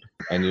around,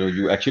 and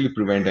you actually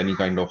prevent any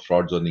kind of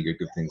frauds or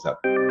negative things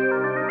happening.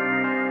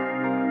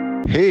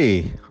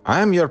 Hey, I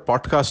am your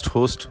podcast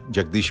host,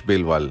 Jagdish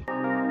Belwal.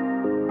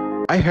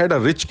 I had a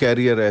rich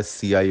career as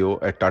CIO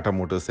at Tata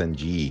Motors and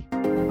GE.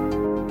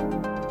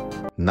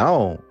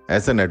 Now,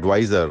 as an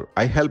advisor,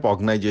 I help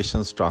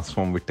organizations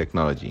transform with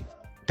technology.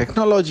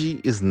 Technology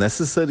is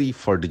necessary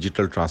for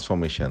digital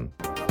transformation,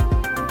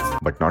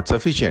 but not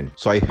sufficient.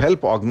 So I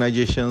help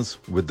organizations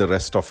with the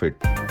rest of it: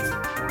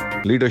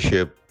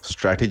 leadership,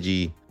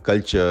 strategy,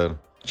 culture,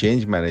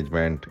 change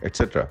management,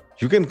 etc.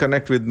 You can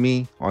connect with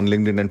me on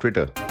LinkedIn and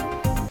Twitter.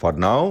 For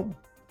now,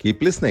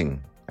 keep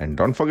listening and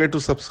don't forget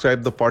to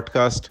subscribe the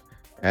podcast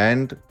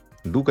and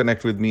do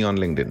connect with me on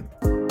LinkedIn.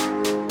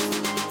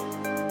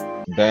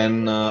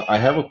 Then I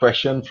have a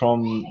question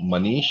from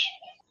Manish.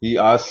 He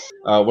asks,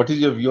 what is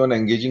your view on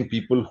engaging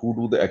people who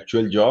do the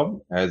actual job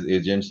as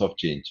agents of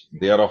change?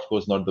 They are, of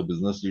course, not the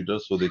business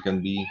leaders, so they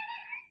can be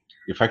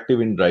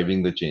effective in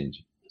driving the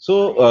change.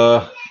 So,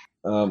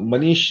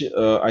 Manish,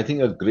 I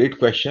think a great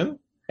question.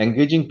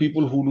 Engaging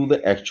people who do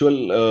the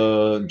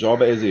actual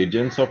job as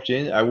agents of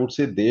change, I would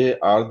say they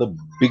are the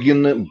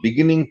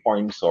beginning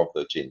points of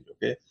the change.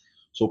 Okay,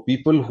 so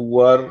people who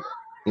are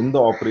in the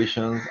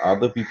operations are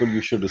the people you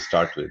should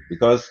start with,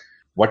 because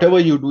whatever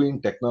you do in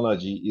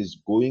technology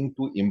is going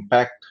to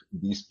impact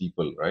these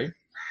people, right?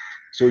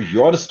 So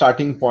your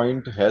starting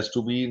point has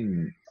to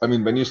be, I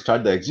mean, when you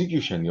start the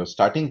execution, your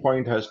starting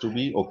point has to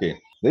be, okay,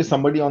 there's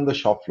somebody on the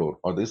shop floor,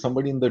 or there's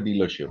somebody in the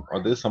dealership,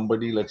 or there's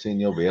somebody, let's say, in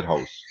your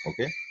warehouse.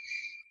 Okay,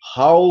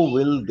 how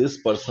will this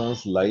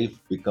person's life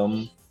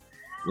become,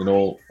 you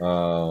know,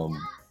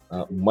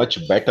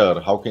 much better?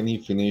 How can he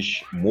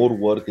finish more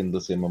work in the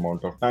same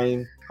amount of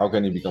time? How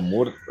can he become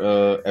more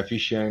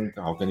efficient?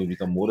 How can he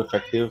become more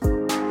effective?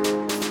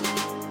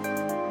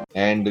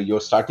 And your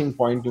starting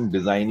point in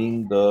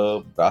designing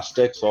the brass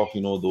tacks of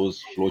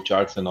those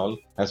flowcharts and all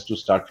has to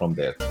start from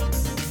there.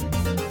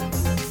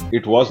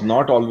 It was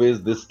not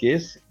always this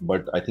case,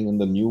 but I think in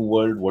the new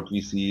world what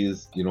we see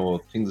is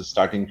things are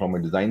starting from a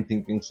design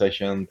thinking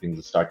session, things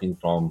are starting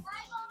from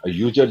a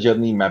user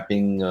journey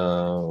mapping.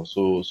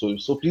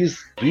 So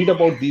please read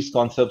about these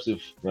concepts.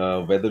 If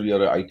whether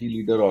you're an IT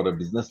leader or a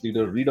business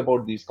leader, read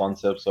about these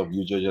concepts of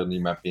user journey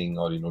mapping,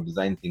 or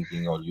design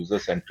thinking, or user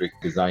centric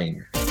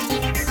design,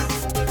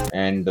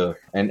 and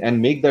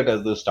make that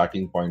as the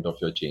starting point of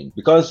your change.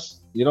 Because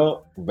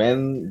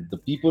when the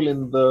people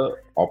in the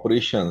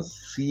operations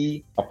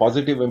see a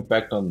positive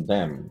impact on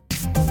them,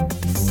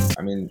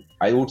 I mean,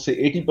 I would say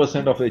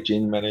 80% of the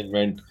change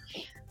management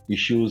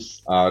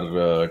issues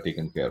are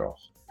taken care of.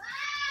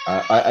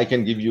 I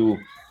can give you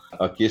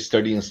a case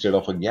study instead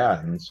of a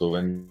GAN. So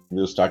when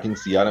we were starting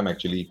CRM,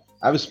 actually,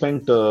 I've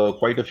spent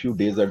quite a few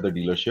days at the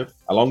dealership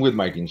along with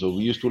my team. So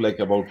we used to, like,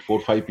 about 4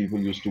 or 5 people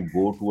used to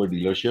go to a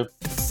dealership.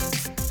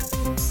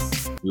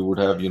 We would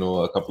have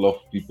a couple of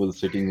people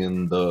sitting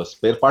in the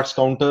spare parts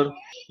counter,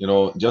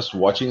 just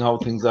watching how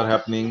things are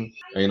happening.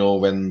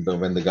 When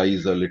the guy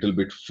is a little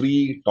bit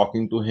free,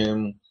 talking to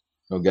him,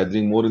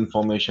 gathering more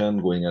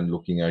information, going and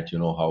looking at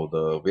how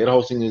the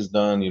warehousing is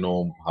done,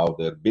 how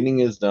their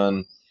binning is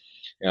done,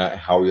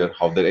 how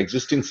their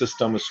existing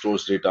system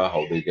stores data,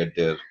 how they get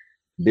their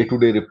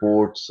day-to-day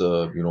reports,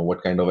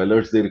 what kind of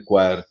alerts they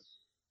require.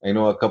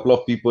 A couple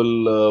of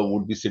people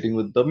would be sitting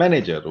with the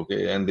manager,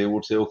 okay, and they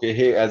would say, okay,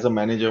 hey, as a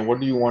manager, what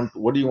do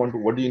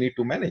you need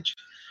to manage?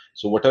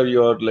 So what are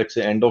your, let's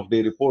say, end of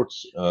day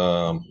reports?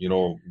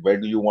 Where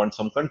do you want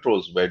some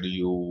controls? Where do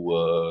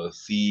you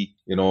see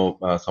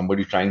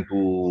somebody trying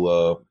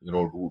to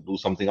do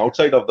something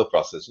outside of the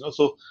process?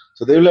 So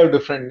they will have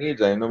different needs.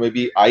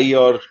 Maybe I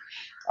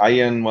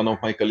and one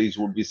of my colleagues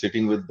would be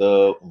sitting with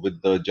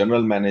the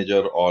general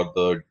manager, or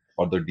the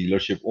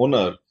dealership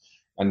owner,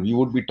 and we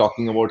would be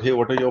talking about, hey,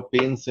 what are your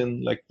pains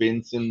in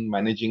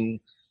managing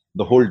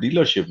the whole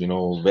dealership?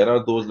 Where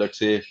are those, let's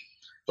say,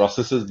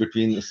 processes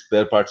between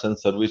spare parts and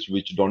service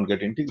which don't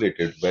get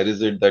integrated? Where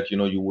is it that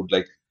you would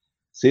like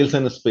sales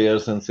and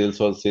spares and sales,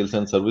 or sales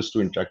and service, to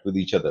interact with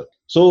each other?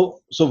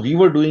 So we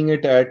were doing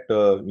it at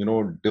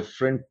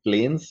different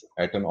planes,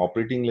 at an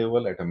operating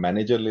level, at a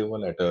manager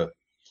level, at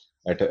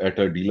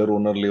a dealer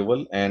owner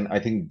level. And I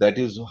think that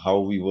is how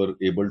we were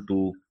able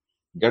to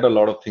get a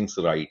lot of things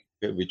right,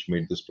 okay, which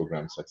made this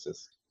program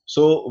success.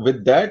 So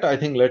with that, I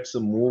think let's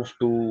move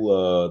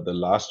to the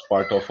last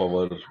part of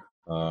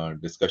our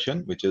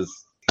discussion, which is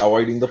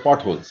avoiding the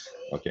potholes.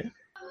 Okay,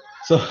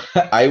 so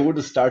I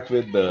would start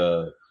with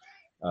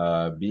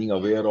being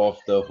aware of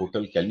the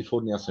Hotel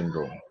California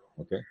syndrome.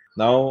 Okay,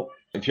 now,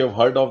 if you have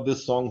heard of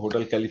this song,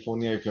 Hotel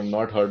California, if you have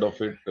not heard of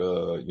it,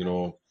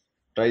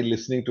 try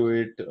listening to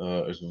it.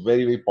 It's a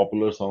very, very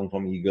popular song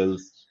from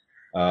Eagles.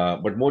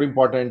 But more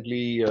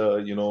importantly,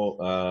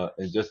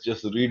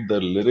 just read the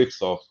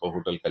lyrics of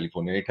Hotel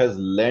California. It has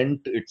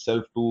lent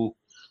itself to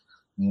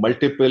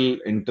multiple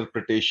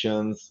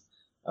interpretations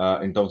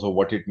in terms of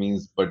what it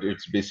means, but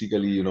it's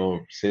basically,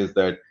 says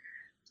that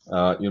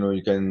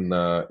you can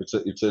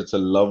it's a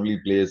lovely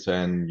place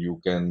and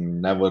you can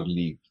never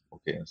leave.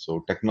 Okay,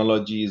 so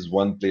technology is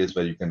one place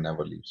where you can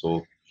never leave.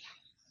 So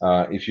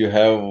if you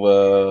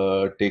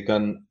have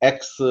taken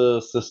X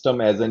system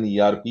as an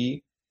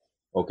ERP,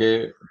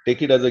 Okay,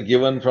 take it as a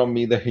given from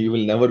me that you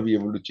will never be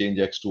able to change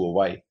X to a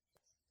Y,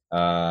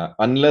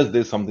 unless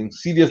there's something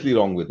seriously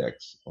wrong with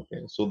X.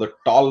 Okay, so the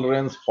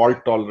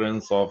fault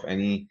tolerance of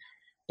any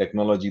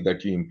technology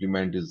that you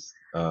implement is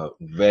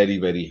very,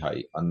 very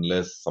high.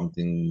 Unless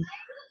something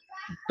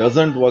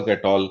doesn't work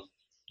at all,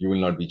 you will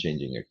not be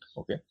changing it.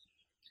 Okay,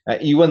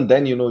 even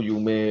then, you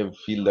may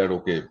feel that,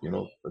 okay,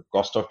 the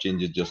cost of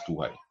change is just too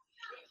high.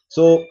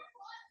 So,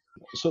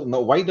 now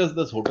why does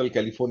this Hotel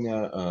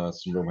California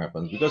syndrome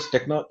happen? Because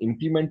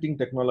implementing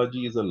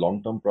technology is a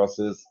long-term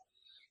process,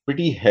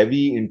 pretty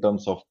heavy in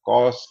terms of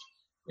cost,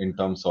 in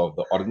terms of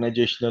the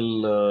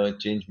organizational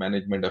change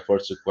management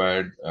efforts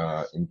required,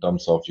 in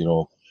terms of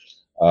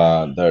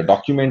the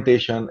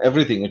documentation,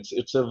 everything.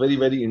 It's a very,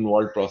 very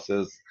involved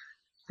process.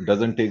 It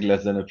doesn't take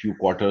less than a few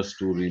quarters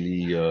to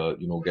really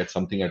get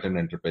something at an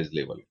enterprise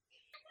level.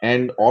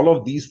 And all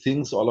of these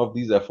things, all of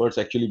these efforts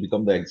actually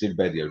become the exit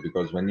barrier,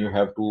 because when you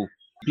have to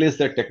replace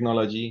that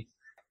technology,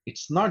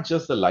 it's not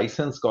just the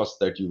license cost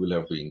that you will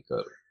have to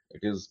incur. It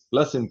is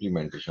plus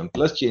implementation,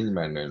 plus change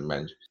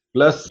management,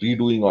 plus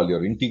redoing all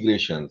your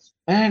integrations.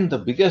 And the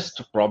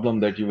biggest problem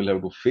that you will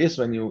have to face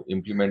when you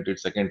implement it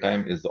second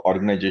time is the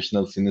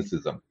organizational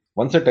cynicism.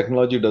 Once a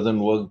technology doesn't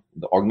work,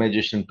 the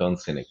organization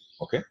turns cynic.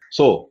 Okay,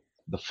 so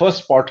the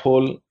first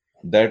pothole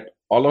that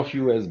all of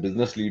you as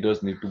business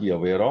leaders need to be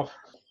aware of,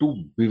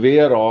 to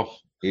beware of,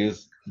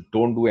 is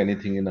don't do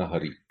anything in a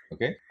hurry.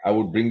 Okay, I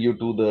would bring you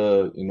to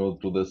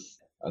this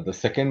the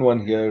second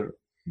one here.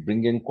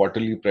 Bring in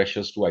quarterly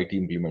pressures to IT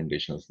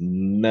implementations.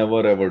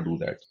 Never ever do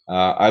that.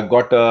 I've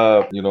got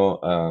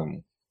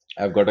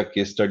a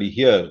case study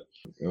here.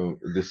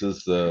 This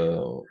is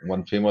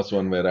one famous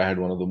one where I had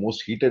one of the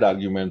most heated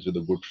arguments with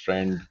a good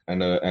friend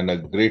and a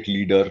great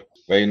leader,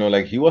 where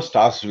like he was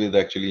tasked with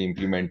actually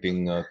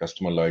implementing a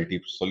customer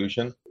loyalty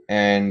solution,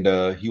 and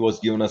he was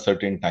given a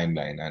certain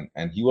timeline,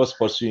 and he was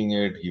pursuing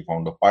it. He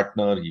found a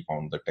partner, he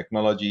found the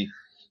technology,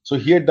 so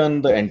he had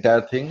done the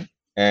entire thing.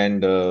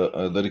 And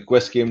the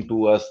request came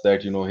to us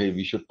that, hey,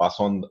 we should pass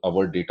on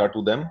our data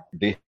to them.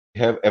 They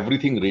have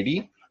everything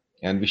ready,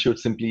 and we should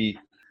simply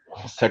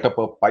set up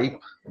a pipe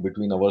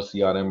between our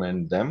CRM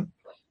and them,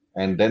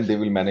 and then they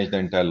will manage the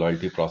entire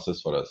loyalty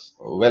process for us.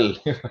 Well,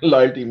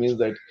 loyalty means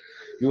that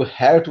you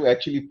have to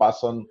actually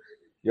pass on,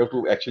 you have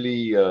to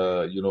actually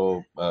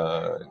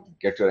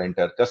get your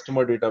entire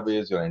customer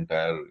database, your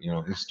entire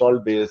install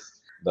base,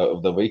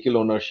 the vehicle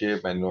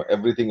ownership, and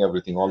everything,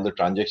 all the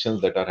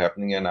transactions that are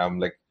happening. And I'm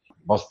like,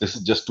 boss, this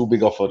is just too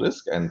big of a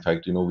risk. And in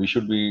fact, we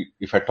should be,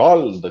 if at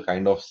all, the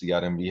kind of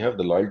CRM we have,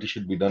 the loyalty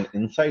should be done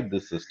inside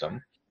this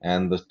system.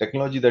 And the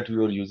technology that we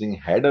were using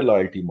had a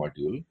loyalty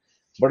module,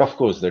 but of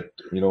course, that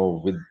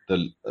with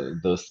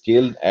the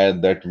scale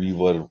that we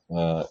were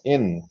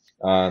in,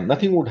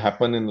 nothing would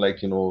happen in,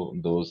 like,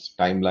 those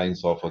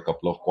timelines of a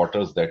couple of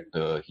quarters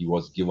that he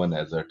was given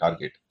as a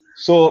target.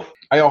 So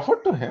I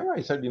offered to him,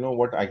 I said,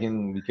 what,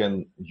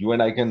 you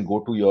and I can go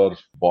to your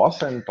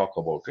boss and talk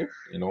about it.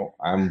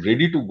 I'm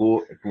ready to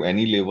go to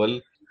any level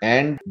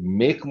and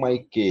make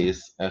my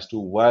case as to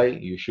why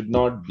you should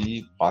not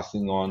be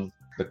passing on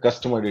the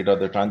customer data,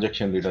 the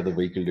transaction data, the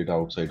vehicle data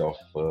outside of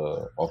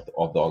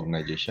the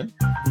organization.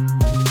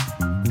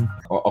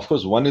 Of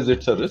course, one is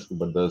it's a risk,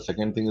 but the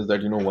second thing is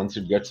that, once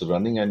it gets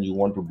running and you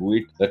want to do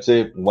it, let's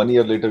say 1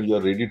 year later, you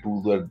are ready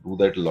to do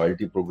that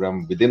loyalty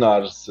program within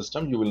our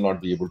system, you will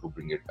not be able to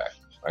bring it back,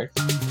 right?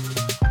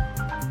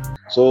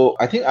 So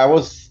I think I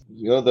was,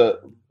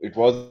 it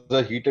was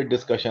a heated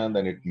discussion,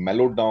 then it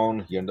mellowed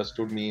down. He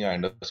understood me, I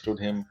understood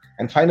him.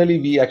 And finally,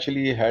 we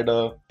actually had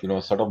a,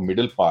 sort of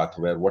middle path,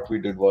 where what we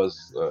did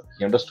was,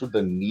 he understood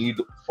the need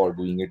for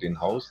doing it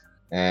in-house.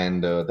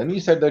 And then we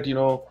said that,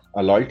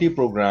 a loyalty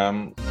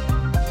program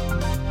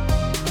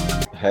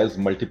has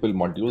multiple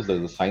modules.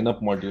 There's a sign up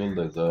module,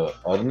 there's a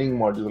earning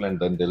module, and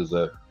then there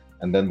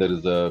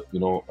is a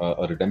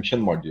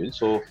redemption module.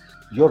 So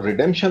your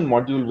redemption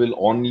module will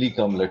only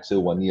come, let's say,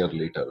 1 year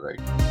later, right?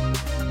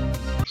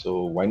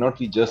 So why not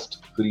we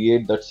just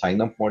create that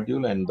sign up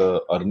module and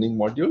the earning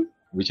module,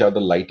 which are the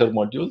lighter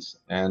modules,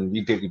 and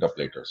we take it up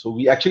later. So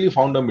we actually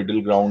found a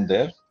middle ground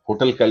there.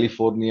 Hotel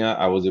California,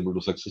 I was able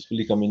to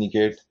successfully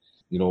communicate.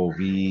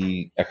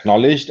 We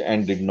acknowledged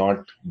and did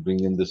not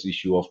bring in this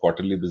issue of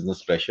quarterly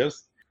business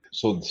pressures.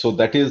 So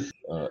that is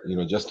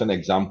just an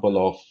example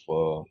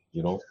of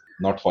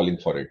not falling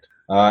for it.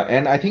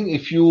 And I think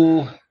if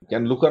you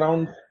can look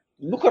around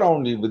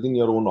within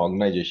your own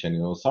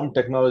organization, some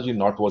technology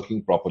not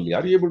working properly,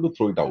 are you able to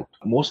throw it out?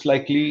 Most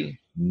likely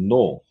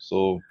no.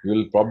 So you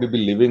will probably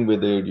be living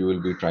with it, you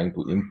will be trying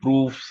to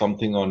improve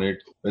something on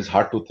it. It's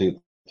hard to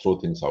throw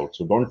things out.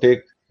 So don't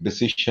take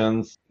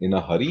decisions in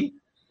a hurry.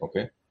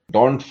 Okay,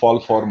 don't fall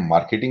for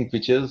marketing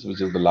pitches, which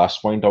is the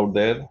last point out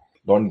there.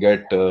 Don't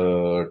get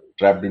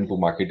trapped into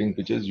marketing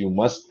pitches. You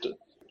must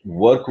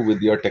work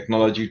with your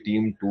technology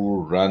team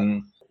to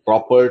run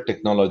proper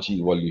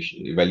technology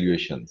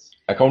evaluations.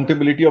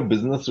 Accountability of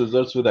business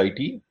results with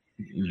IT.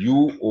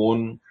 You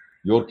own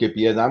your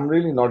KPIs. I'm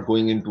really not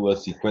going into a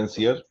sequence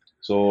here.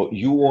 So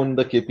you own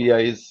the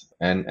KPIs,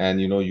 and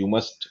you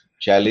must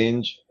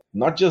challenge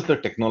not just the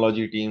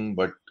technology team,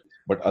 but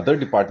other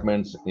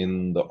departments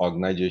in the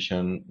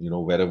organization,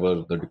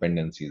 wherever the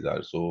dependencies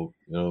are. So,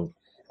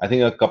 I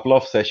think a couple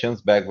of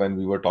sessions back when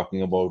we were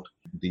talking about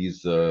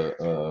these, there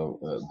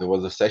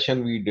was a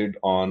session we did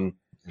on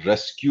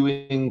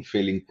rescuing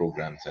failing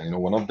programs. And,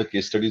 one of the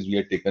case studies we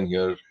had taken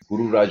here,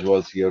 Guru Raj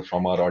was here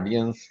from our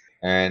audience.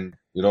 And,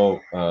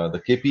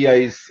 the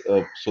KPIs,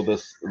 so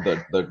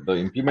the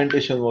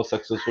implementation was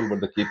successful,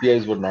 but the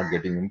KPIs were not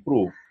getting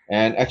improved.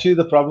 And actually,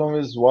 the problem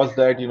was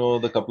that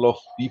the couple of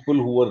people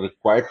who were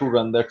required to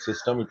run that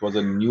system, it was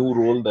a new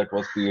role that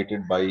was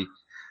created by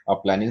a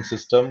planning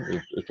system.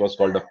 It was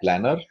called a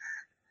planner,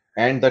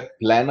 and that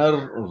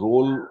planner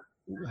role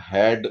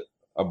had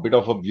a bit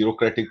of a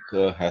bureaucratic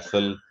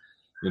hassle,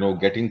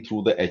 getting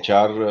through the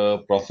HR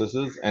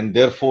processes, and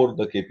therefore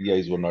the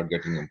KPIs were not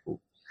getting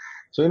improved.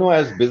 So,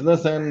 as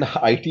business and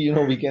IT,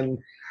 we can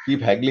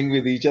keep haggling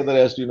with each other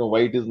as to why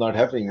it is not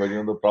happening, but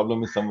the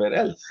problem is somewhere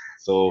else.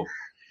 So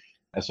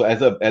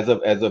as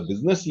a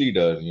business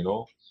leader,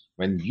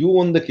 when you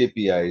own the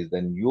KPIs,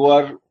 then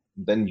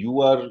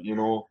you are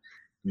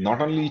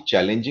not only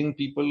challenging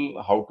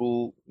people how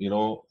to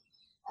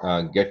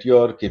get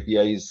your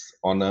KPIs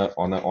on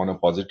a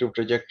positive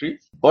trajectory,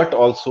 but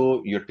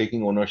also you're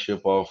taking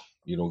ownership of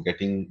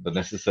getting the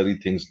necessary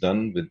things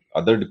done with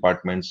other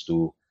departments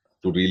to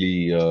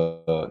really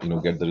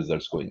get the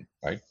results going,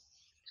 right?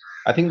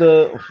 I think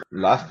the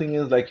last thing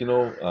is like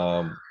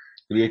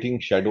creating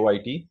shadow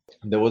IT.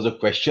 There was a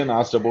question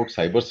asked about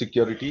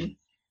cybersecurity.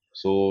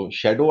 So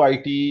shadow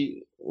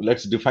IT,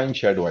 let's define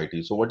shadow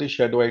IT. So what is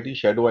shadow IT?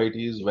 Shadow IT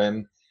is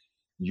when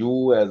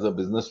you as a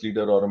business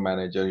leader or a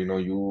manager,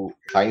 you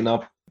sign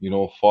up,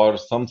 for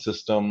some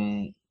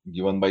system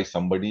given by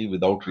somebody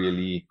without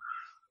really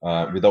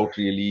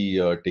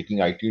taking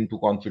IT into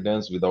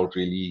confidence, without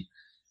really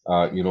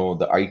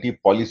the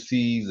IT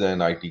policies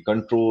and IT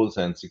controls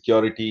and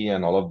security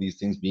and all of these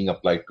things being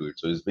applied to it.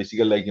 So it's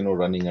basically like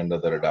running under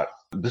the radar.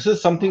 This is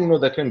something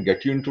that can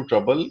get you into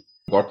trouble.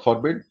 God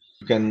forbid.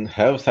 You can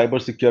have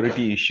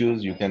cybersecurity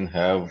issues. You can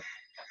have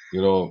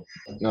you know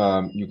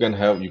you can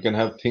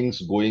have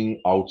things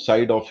going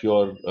outside of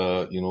your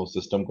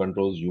system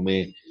controls. You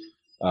may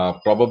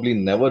probably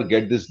never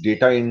get this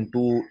data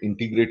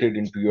integrated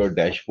into your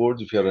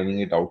dashboards if you're running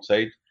it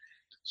outside.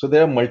 So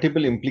there are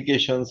multiple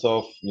implications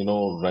of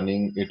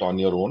running it on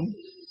your own.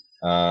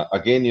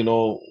 Again,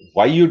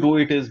 why you do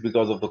it is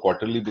because of the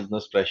quarterly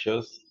business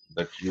pressures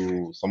that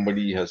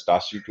somebody has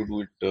tasked you to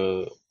do it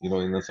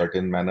in a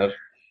certain manner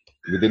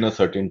within a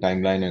certain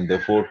timeline, and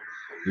therefore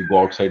you go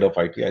outside of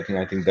IT.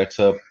 I think that's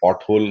a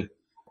pothole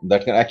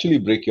that can actually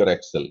break your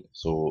Excel.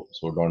 So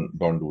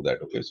don't do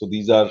that. Okay. So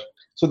these are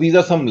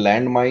some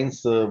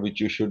landmines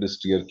which you should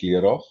steer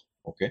clear of.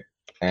 Okay.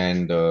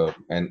 And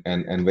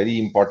very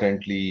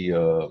importantly,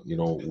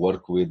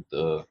 work with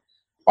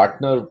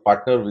partner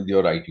with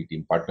your IT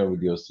team, partner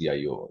with your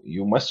CIO.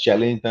 You must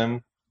challenge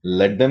them,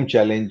 let them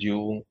challenge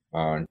you,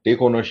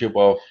 take ownership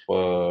of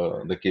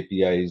the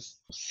KPIs,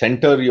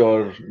 center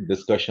your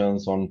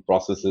discussions on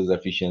processes,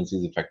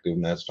 efficiencies,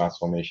 effectiveness,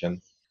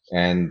 transformation,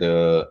 and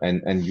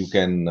you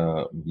can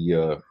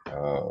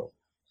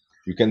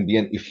be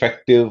an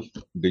effective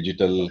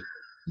digital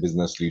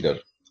business leader.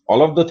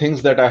 All of the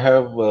things that I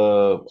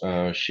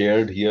have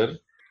shared here,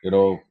 you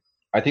know,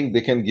 I think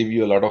they can give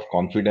you a lot of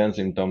confidence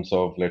in terms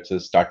of, let's say,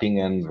 starting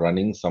and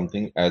running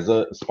something as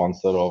a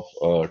sponsor of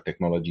a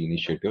technology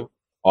initiative.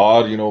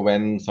 Or,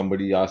 when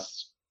somebody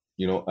asks,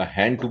 a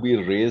hand to be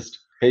raised,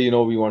 hey,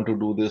 we want to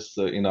do this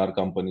in our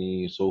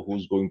company. So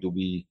who's going to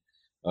be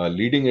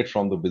leading it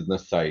from the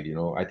business side?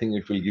 I think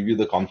it will give you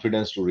the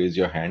confidence to raise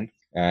your hand.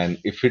 And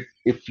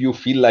if you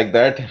feel like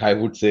that, I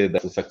would say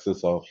that's the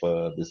success of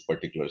this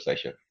particular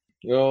session.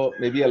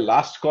 Maybe a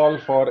last call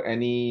for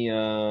any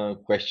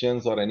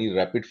questions or any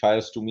rapid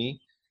fires to me.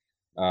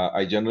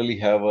 I generally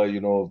have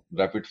a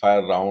rapid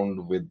fire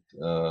round with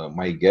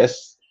my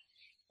guests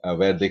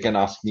where they can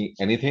ask me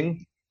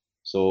anything.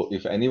 So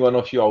if any one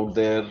of you out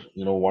there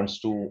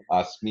wants to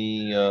ask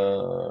me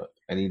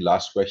any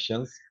last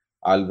questions,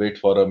 I'll wait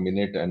for a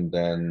minute, and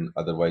then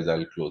otherwise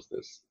I'll close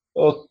this.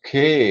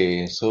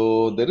 Okay,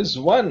 so there is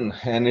one,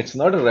 and it's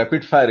not a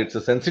rapid fire, it's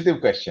a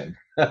sensitive question.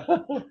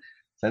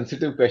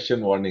 Sensitive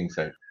question warning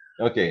set.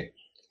 Okay.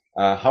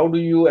 How do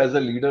you, as a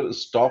leader,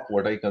 stop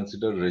what I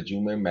consider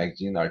resume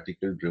magazine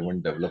article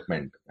driven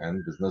development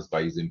and business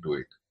buys into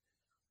it?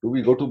 Do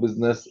we go to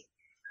business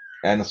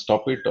and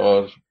stop it,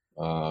 or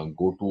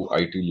go to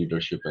IT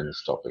leadership and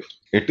stop it?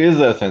 It is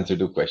a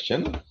sensitive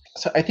question.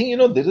 So I think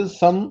there is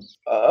some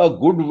a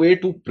good way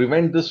to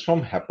prevent this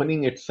from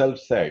happening itself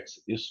sets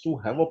is to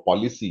have a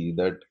policy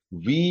that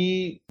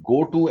we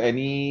go to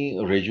any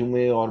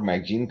resume or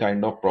magazine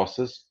kind of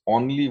process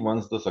only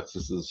once the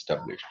success is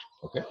established.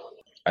 Okay.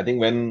 I think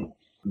when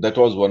that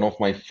was one of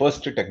my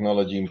first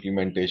technology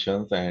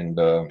implementations, and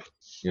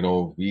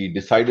we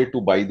decided to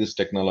buy this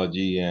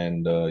technology,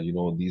 and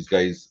these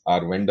guys,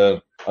 our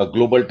vendor, a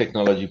global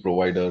technology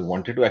provider,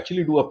 wanted to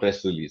actually do a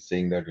press release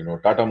saying that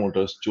Tata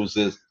Motors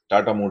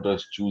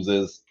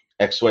chooses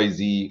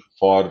XYZ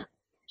for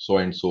so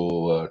and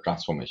so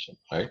transformation,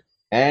 right?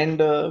 And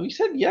we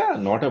said, yeah,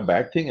 not a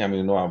bad thing. I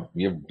mean,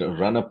 we have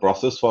run a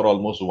process for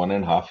almost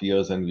 1.5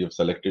 years, and we have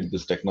selected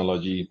this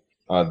technology.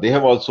 They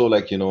have also,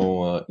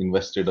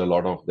 invested a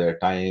lot of their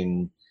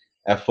time,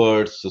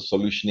 efforts,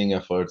 solutioning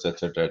efforts,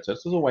 etc., etc.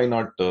 So why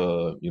not,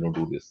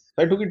 do this?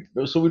 So I took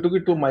it. So we took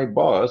it to my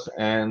boss,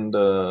 and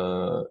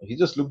he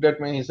just looked at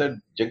me. And he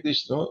said,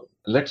 Jagdish,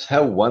 let's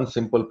have one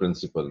simple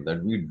principle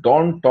that we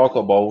don't talk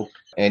about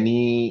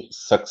any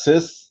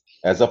success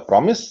as a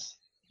promise,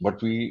 but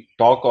we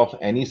talk of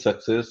any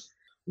success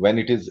when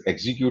it is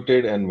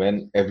executed and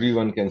when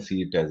everyone can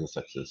see it as a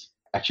success.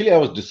 Actually, I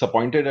was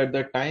disappointed at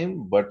that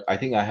time, but I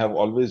think I have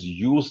always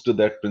used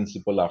that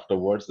principle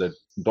afterwards, that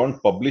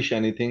don't publish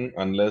anything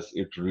unless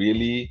it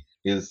really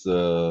is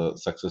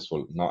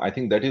successful. Now, I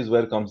think that is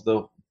where comes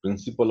the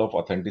principle of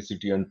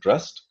authenticity and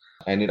trust.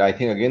 And it, I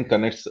think, again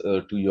connects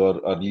to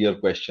your earlier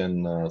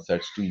question,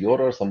 sets to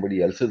your or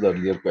somebody else's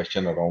earlier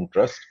question around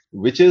trust,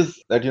 which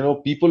is that,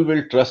 people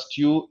will trust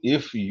you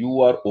if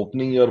you are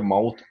opening your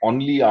mouth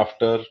only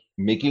after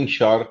making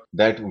sure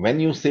that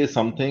when you say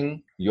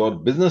something, your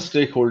business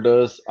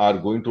stakeholders are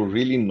going to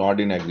really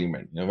nod in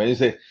agreement. When you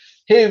say,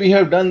 hey, we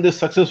have done this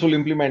successful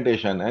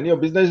implementation, and your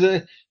business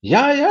says,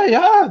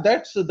 yeah,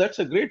 that's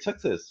a great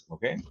success.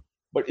 Okay.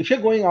 But if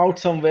you're going out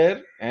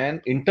somewhere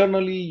and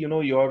internally,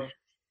 your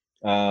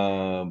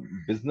uh,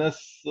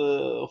 business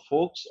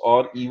folks,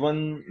 or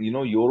even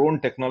your own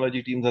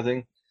technology teams are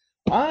saying,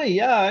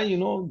 yeah,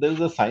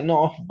 there's a sign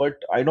off,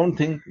 but I don't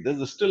think,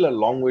 there's still a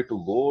long way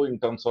to go in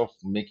terms of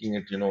making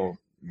it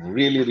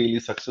really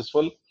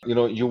successful.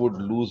 You would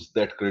lose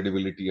that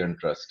credibility and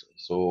trust.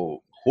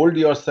 So hold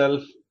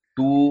yourself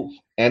to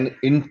an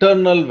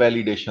internal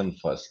validation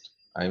first.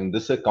 I mean,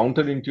 this is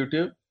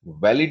counterintuitive.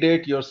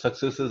 Validate your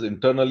successes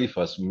internally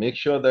first. Make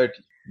sure that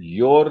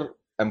your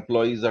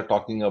employees are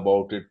talking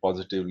about it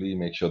positively.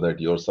 Make sure that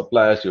your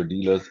suppliers, your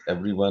dealers,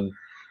 everyone,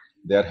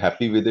 they are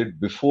happy with it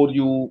before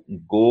you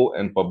go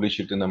and publish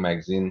it in a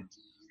magazine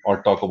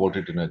or talk about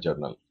it in a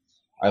journal.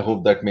 I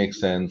hope that makes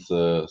sense,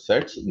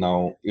 Sets.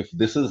 Now, if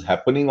this is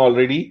happening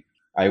already,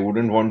 I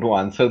wouldn't want to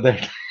answer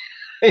that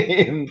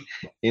in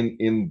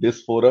in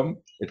this forum.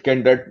 It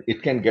can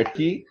get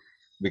key,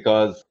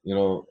 because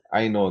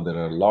I know there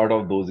are a lot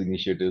of those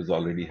initiatives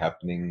already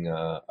happening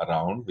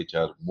around, which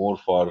are more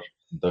for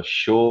the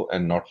show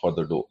and not for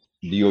the dough.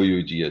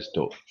 DOUGS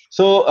dough.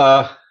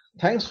 So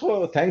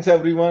thanks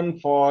everyone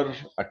for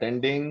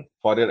attending,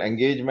 for your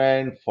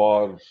engagement,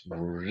 for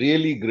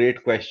really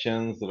great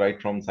questions, right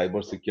from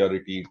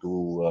cybersecurity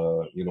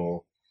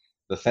to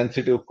the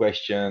sensitive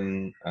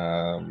question,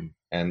 and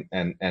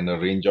a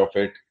range of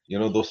it.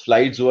 Those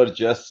slides were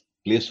just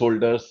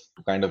placeholders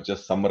to kind of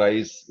just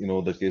summarize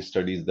the case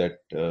studies that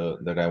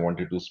I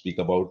wanted to speak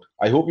about.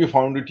 I hope you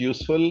found it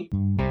useful.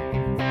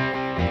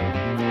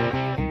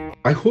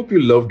 I hope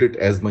you loved it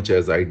as much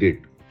as I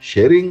did.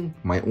 Sharing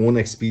my own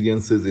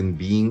experiences in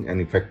being an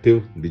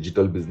effective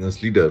digital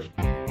business leader,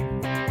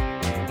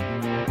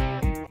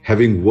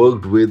 having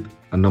worked with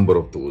a number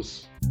of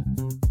those.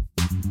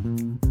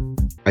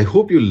 I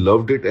hope you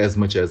loved it as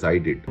much as I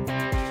did.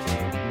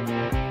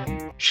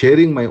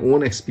 Sharing my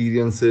own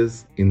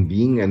experiences in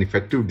being an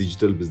effective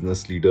digital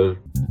business leader,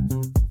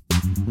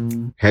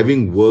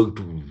 having worked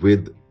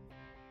with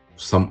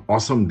some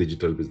awesome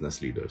digital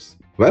business leaders.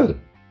 Well,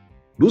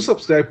 do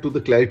subscribe to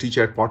the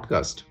ClarITea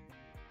podcast.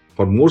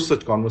 For more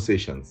such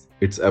conversations,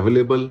 it's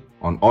available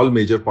on all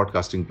major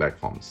podcasting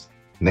platforms.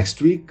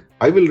 Next week,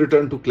 I will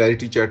return to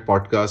ClarITea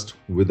podcast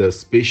with a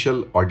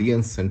special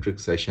audience-centric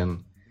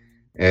session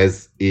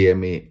as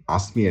AMA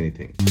Ask Me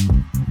Anything.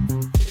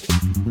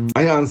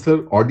 I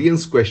answer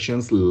audience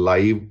questions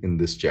live in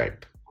this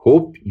chat.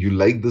 Hope you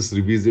like this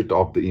revisit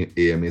of the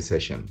AMA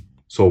session.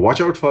 So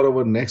watch out for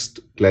our next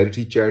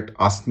ClarITea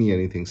Ask Me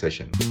Anything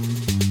session.